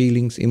 Thoughts,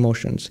 feelings,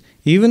 emotions.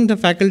 Even the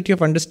faculty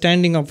of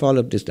understanding of all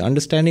of this, the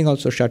understanding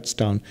also shuts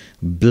down.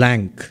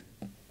 Blank.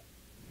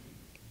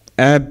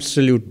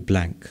 Absolute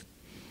blank.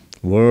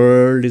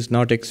 World is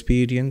not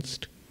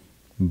experienced.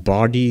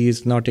 Body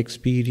is not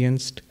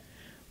experienced.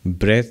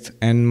 Breath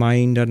and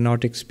mind are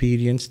not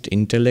experienced.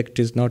 Intellect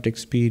is not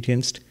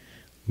experienced.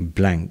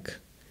 Blank.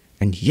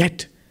 And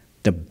yet,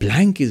 the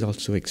blank is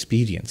also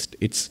experienced.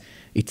 It's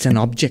an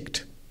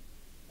object.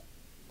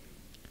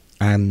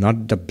 I am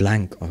not the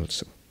blank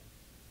also.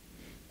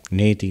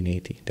 Neti,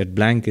 neti. That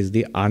blank is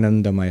the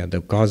anandamaya,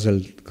 the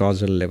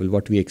causal level,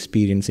 what we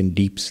experience in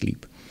deep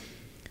sleep.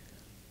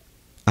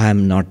 I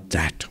am not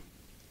that.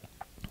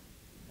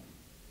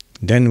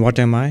 Then what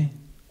am I?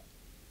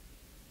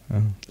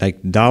 Like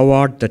thou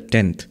art the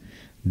 10th.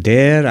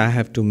 There I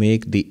have to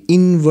make the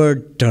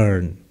inward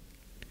turn.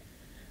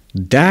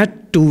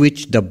 That to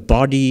which the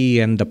body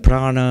and the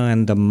prana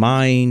and the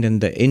mind and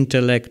the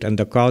intellect and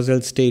the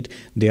causal state,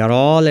 they are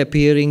all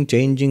appearing,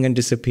 changing and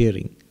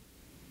disappearing.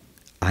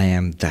 I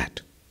am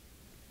that.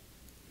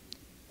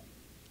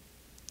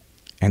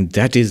 And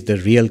that is the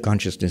real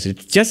consciousness.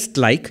 It's just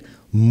like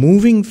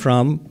moving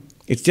from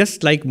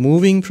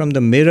the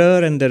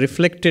mirror and the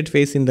reflected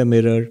face in the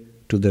mirror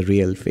to the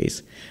real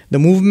face. The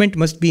movement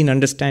must be in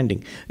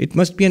understanding. It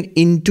must be an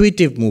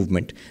intuitive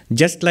movement.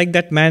 Just like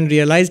that man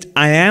realized,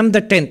 I am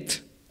the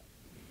 10th.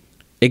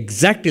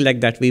 Exactly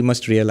like that we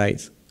must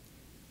realize.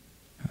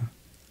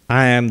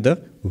 I am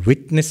the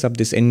witness of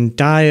this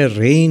entire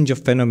range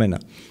of phenomena.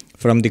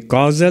 From the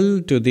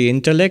causal to the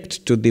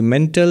intellect, to the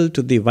mental,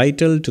 to the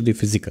vital, to the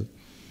physical.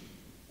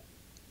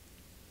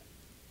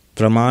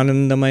 From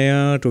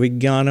Anandamaya to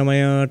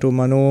Vijnanamaya to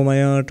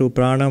Manomaya to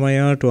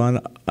Pranamaya to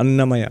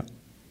Annamaya.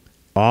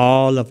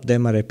 All of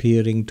them are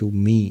appearing to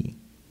me.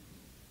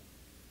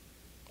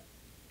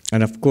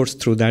 And of course,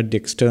 through that, the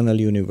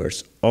external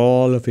universe.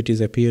 All of it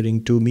is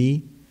appearing to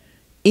me.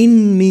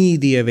 In me,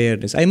 the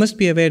awareness. I must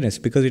be awareness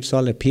because it's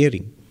all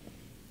appearing.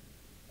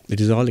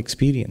 It is all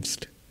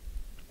experienced.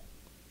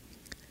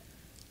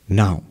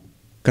 Now,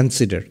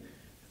 consider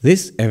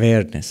this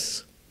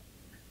awareness.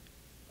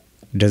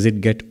 Does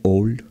it get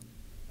old?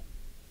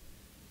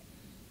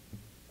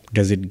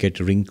 Does it get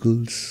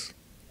wrinkles?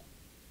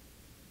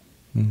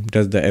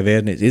 Is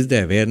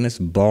the awareness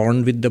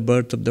born with the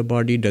birth of the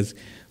body?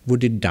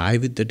 Would it die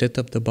with the death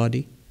of the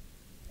body?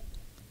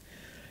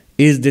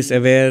 Does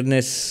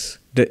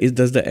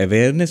the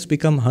awareness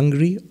become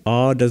hungry,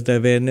 or does the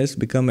awareness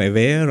become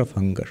aware of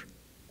hunger?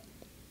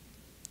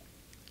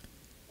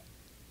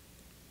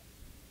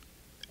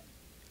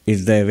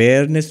 Is the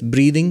awareness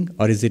breathing,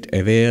 or is it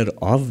aware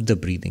of the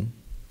breathing?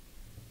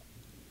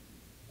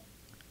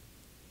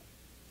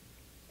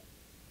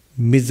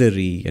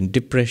 Misery and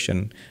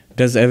depression.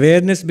 Does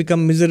awareness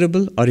become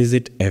miserable, or is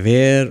it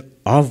aware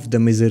of the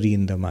misery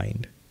in the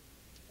mind?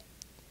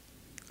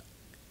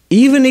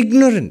 Even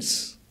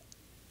ignorance.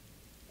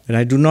 and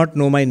I do not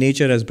know my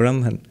nature as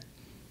Brahman.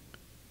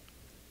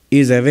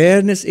 Is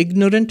awareness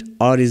ignorant,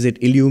 or is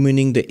it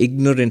illumining the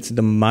ignorance,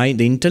 the mind,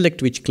 the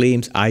intellect which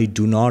claims I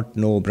do not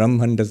know,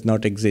 Brahman does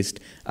not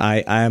exist,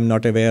 I am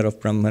not aware of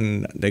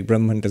Brahman, the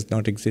Brahman does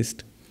not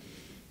exist.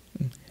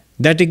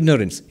 That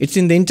ignorance, it's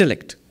in the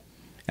intellect,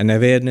 and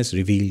awareness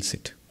reveals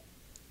it.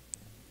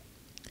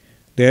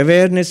 The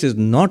awareness is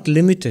not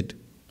limited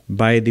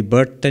by the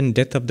birth and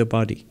death of the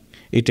body.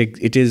 It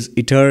is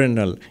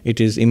eternal, it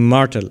is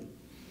immortal.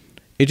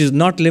 It is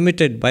not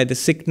limited by the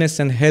sickness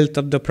and health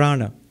of the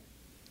prana.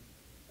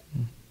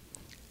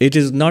 It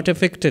is not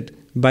affected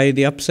by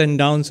the ups and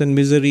downs and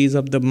miseries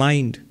of the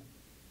mind.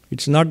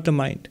 It's not the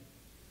mind.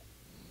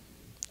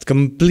 It's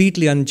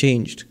completely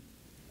unchanged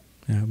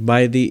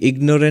by the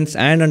ignorance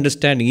and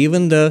understanding,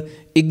 even the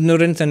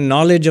ignorance and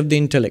knowledge of the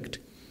intellect.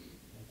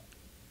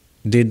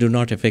 They do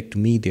not affect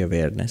me, the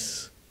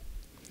awareness.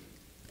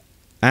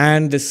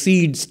 And the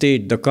seed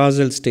state, the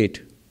causal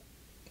state,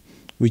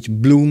 which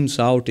blooms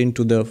out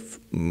into the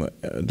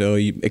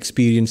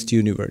experienced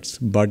universe,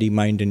 body,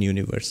 mind, and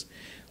universe.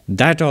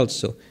 That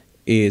also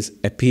is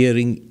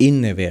appearing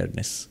in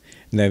awareness.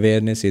 The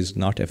awareness is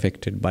not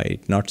affected by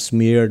it, not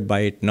smeared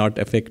by it, not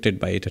affected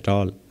by it at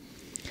all.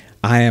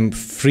 I am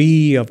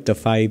free of the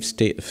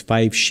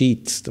five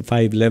sheets, the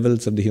 5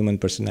 levels of the human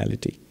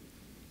personality.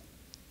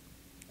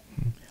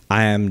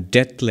 I am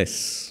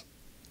deathless.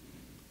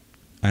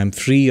 I am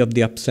free of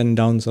the ups and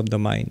downs of the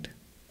mind.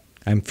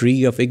 I am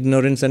free of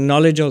ignorance and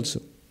knowledge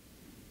also.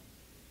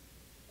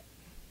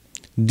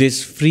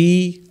 This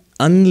free,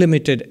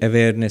 unlimited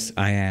awareness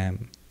I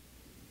am,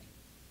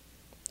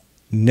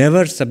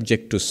 never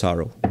subject to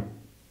sorrow.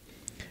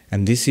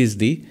 And this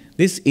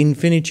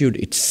infinitude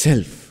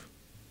itself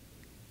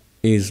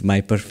is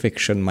my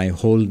perfection, my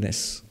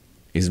wholeness,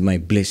 is my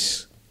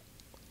bliss.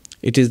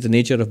 It is the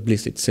nature of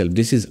bliss itself.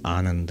 This is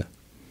Ananda.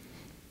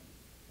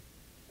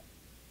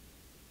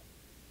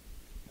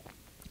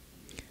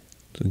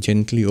 So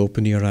gently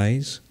open your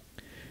eyes.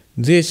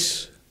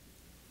 This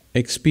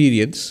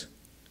experience,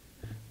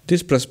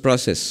 this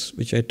process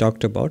which I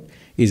talked about,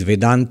 is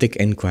Vedantic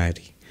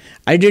inquiry.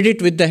 I did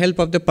it with the help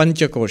of the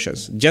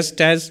Panchakoshas. Just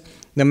as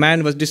the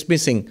man was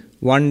dismissing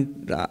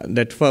 1,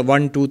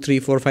 2, 3,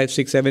 4, 5,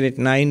 6, 7, 8,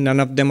 9, none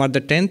of them are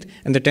the 10th,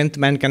 and the 10th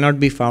man cannot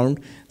be found.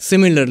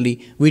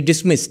 Similarly, we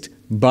dismissed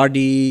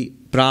body,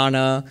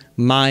 prana,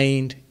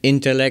 mind,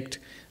 intellect,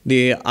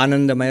 the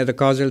Anandamaya, the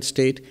causal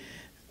state,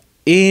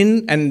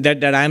 and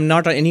that I am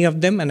not any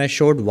of them, and I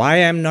showed why I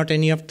am not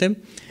any of them.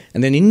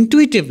 And then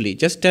intuitively,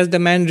 just as the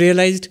man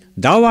realized,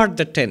 thou art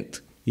the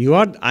 10th,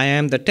 I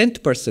am the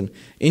 10th person,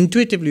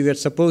 intuitively we are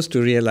supposed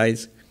to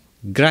realize,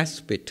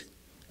 grasp it.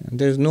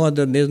 There's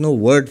no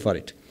word for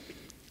it.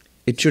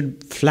 It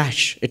should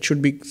flash, it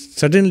should be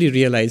suddenly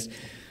realized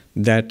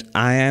that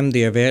I am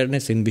the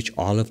awareness in which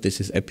all of this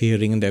is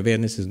appearing, and the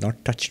awareness is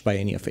not touched by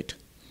any of it.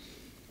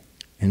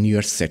 And you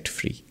are set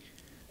free.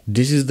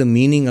 This is the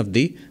meaning of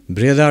the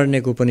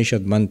Brihadaranyaka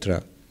Upanishad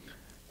mantra.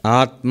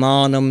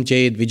 Atmanam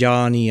ched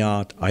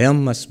vijaniyat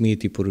ayam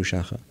asmiti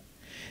purushaha.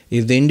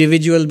 If the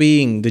individual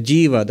being, the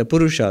jiva, the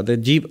purusha,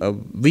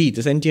 we,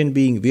 the sentient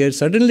being, we are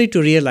suddenly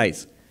to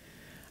realize,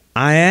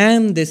 I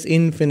am this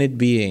infinite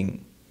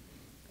being,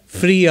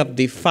 free of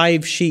the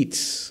 5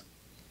 sheets,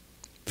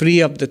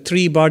 free of the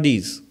 3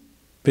 bodies,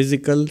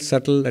 physical,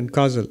 subtle, and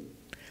causal,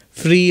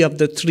 free of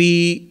the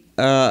 3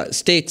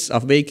 states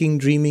of waking,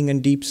 dreaming,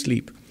 and deep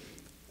sleep.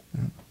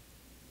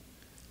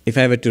 If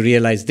I were to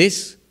realize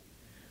this,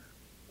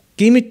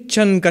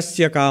 Kimichan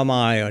kasya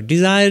kamaya,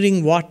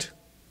 desiring what?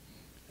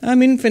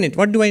 I'm infinite,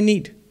 what do I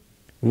need?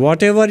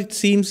 Whatever it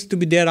seems to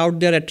be there out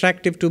there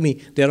attractive to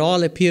me, they're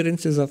all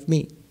appearances of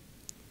me.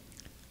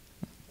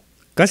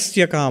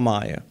 Kasya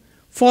kamaya,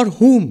 for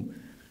whom?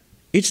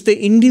 It's the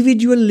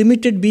individual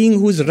limited being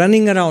who's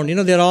running around.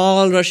 They're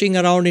all rushing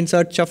around in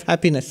search of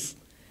happiness.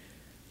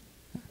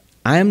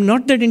 I am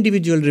not that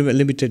individual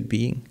limited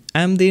being.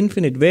 I am the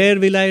infinite. Where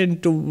will I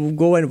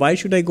go, and why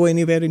should I go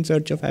anywhere in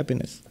search of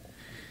happiness?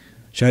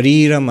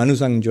 Shariram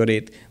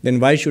anusangjoret.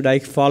 Then why should I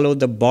follow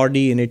the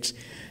body in its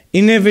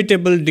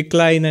inevitable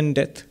decline and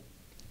death?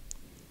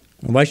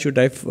 Why should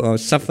I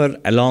suffer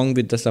along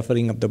with the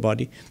suffering of the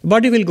body? The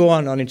body will go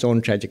on its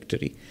own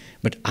trajectory.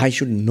 But I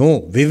should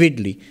know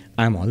vividly,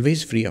 I am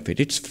always free of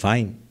it. It's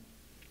fine.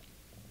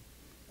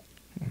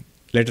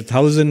 Let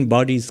 1,000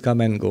 bodies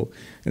come and go.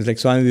 It's like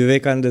Swami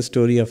Vivekananda's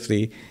story of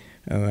the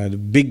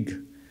big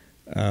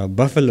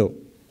buffalo,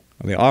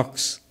 the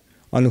ox,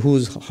 on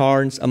whose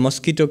horns a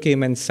mosquito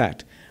came and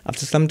sat.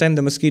 After some time,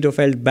 the mosquito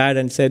felt bad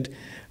and said,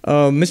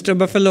 Mr.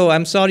 Buffalo,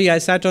 I'm sorry, I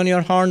sat on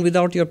your horn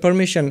without your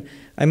permission.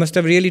 I must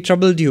have really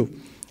troubled you.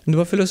 And the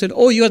buffalo said,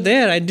 oh, you're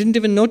there. I didn't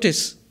even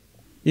notice.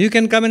 You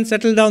can come and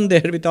settle down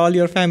there with all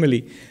your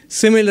family.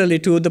 Similarly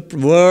to the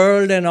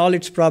world and all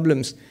its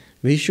problems,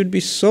 we should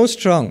be so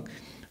strong,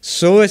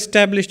 so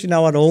established in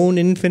our own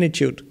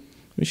infinitude.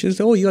 We should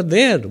say, oh, you're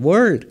there,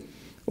 world.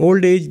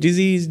 Old age,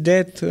 disease,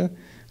 death,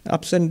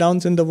 ups and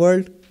downs in the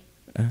world.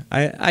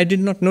 I did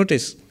not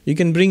notice. You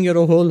can bring your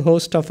whole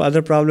host of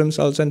other problems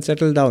also and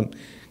settle down.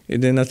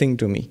 They're nothing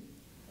to me.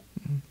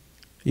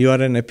 You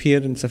are an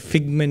appearance, a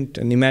figment,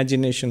 an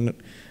imagination,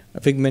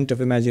 a figment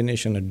of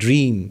imagination, a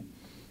dream.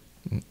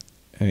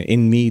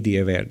 In me, the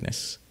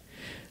awareness.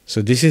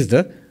 So this is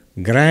the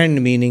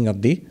grand meaning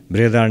of the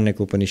Brihadaranyaka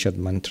Upanishad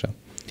mantra.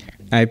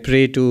 I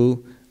pray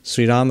to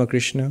Sri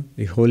Ramakrishna,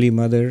 the Holy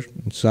Mother,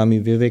 and Swami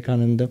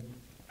Vivekananda.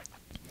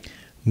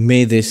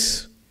 May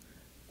this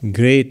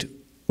great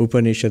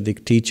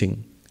Upanishadic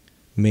teaching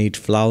may it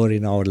flower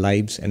in our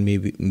lives, and may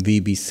we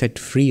be set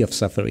free of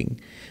suffering.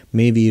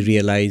 May we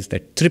realize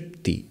that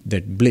tripti,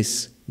 that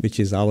bliss, which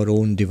is our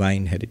own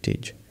divine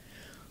heritage.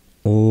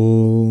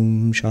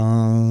 Om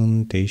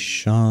Shanti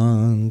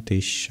Shanti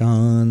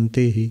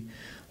Shanti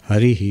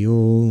Harihi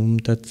Om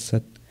Tat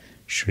Sat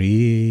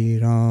Shri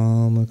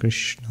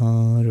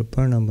Ramakrishna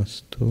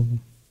Arpanamastu.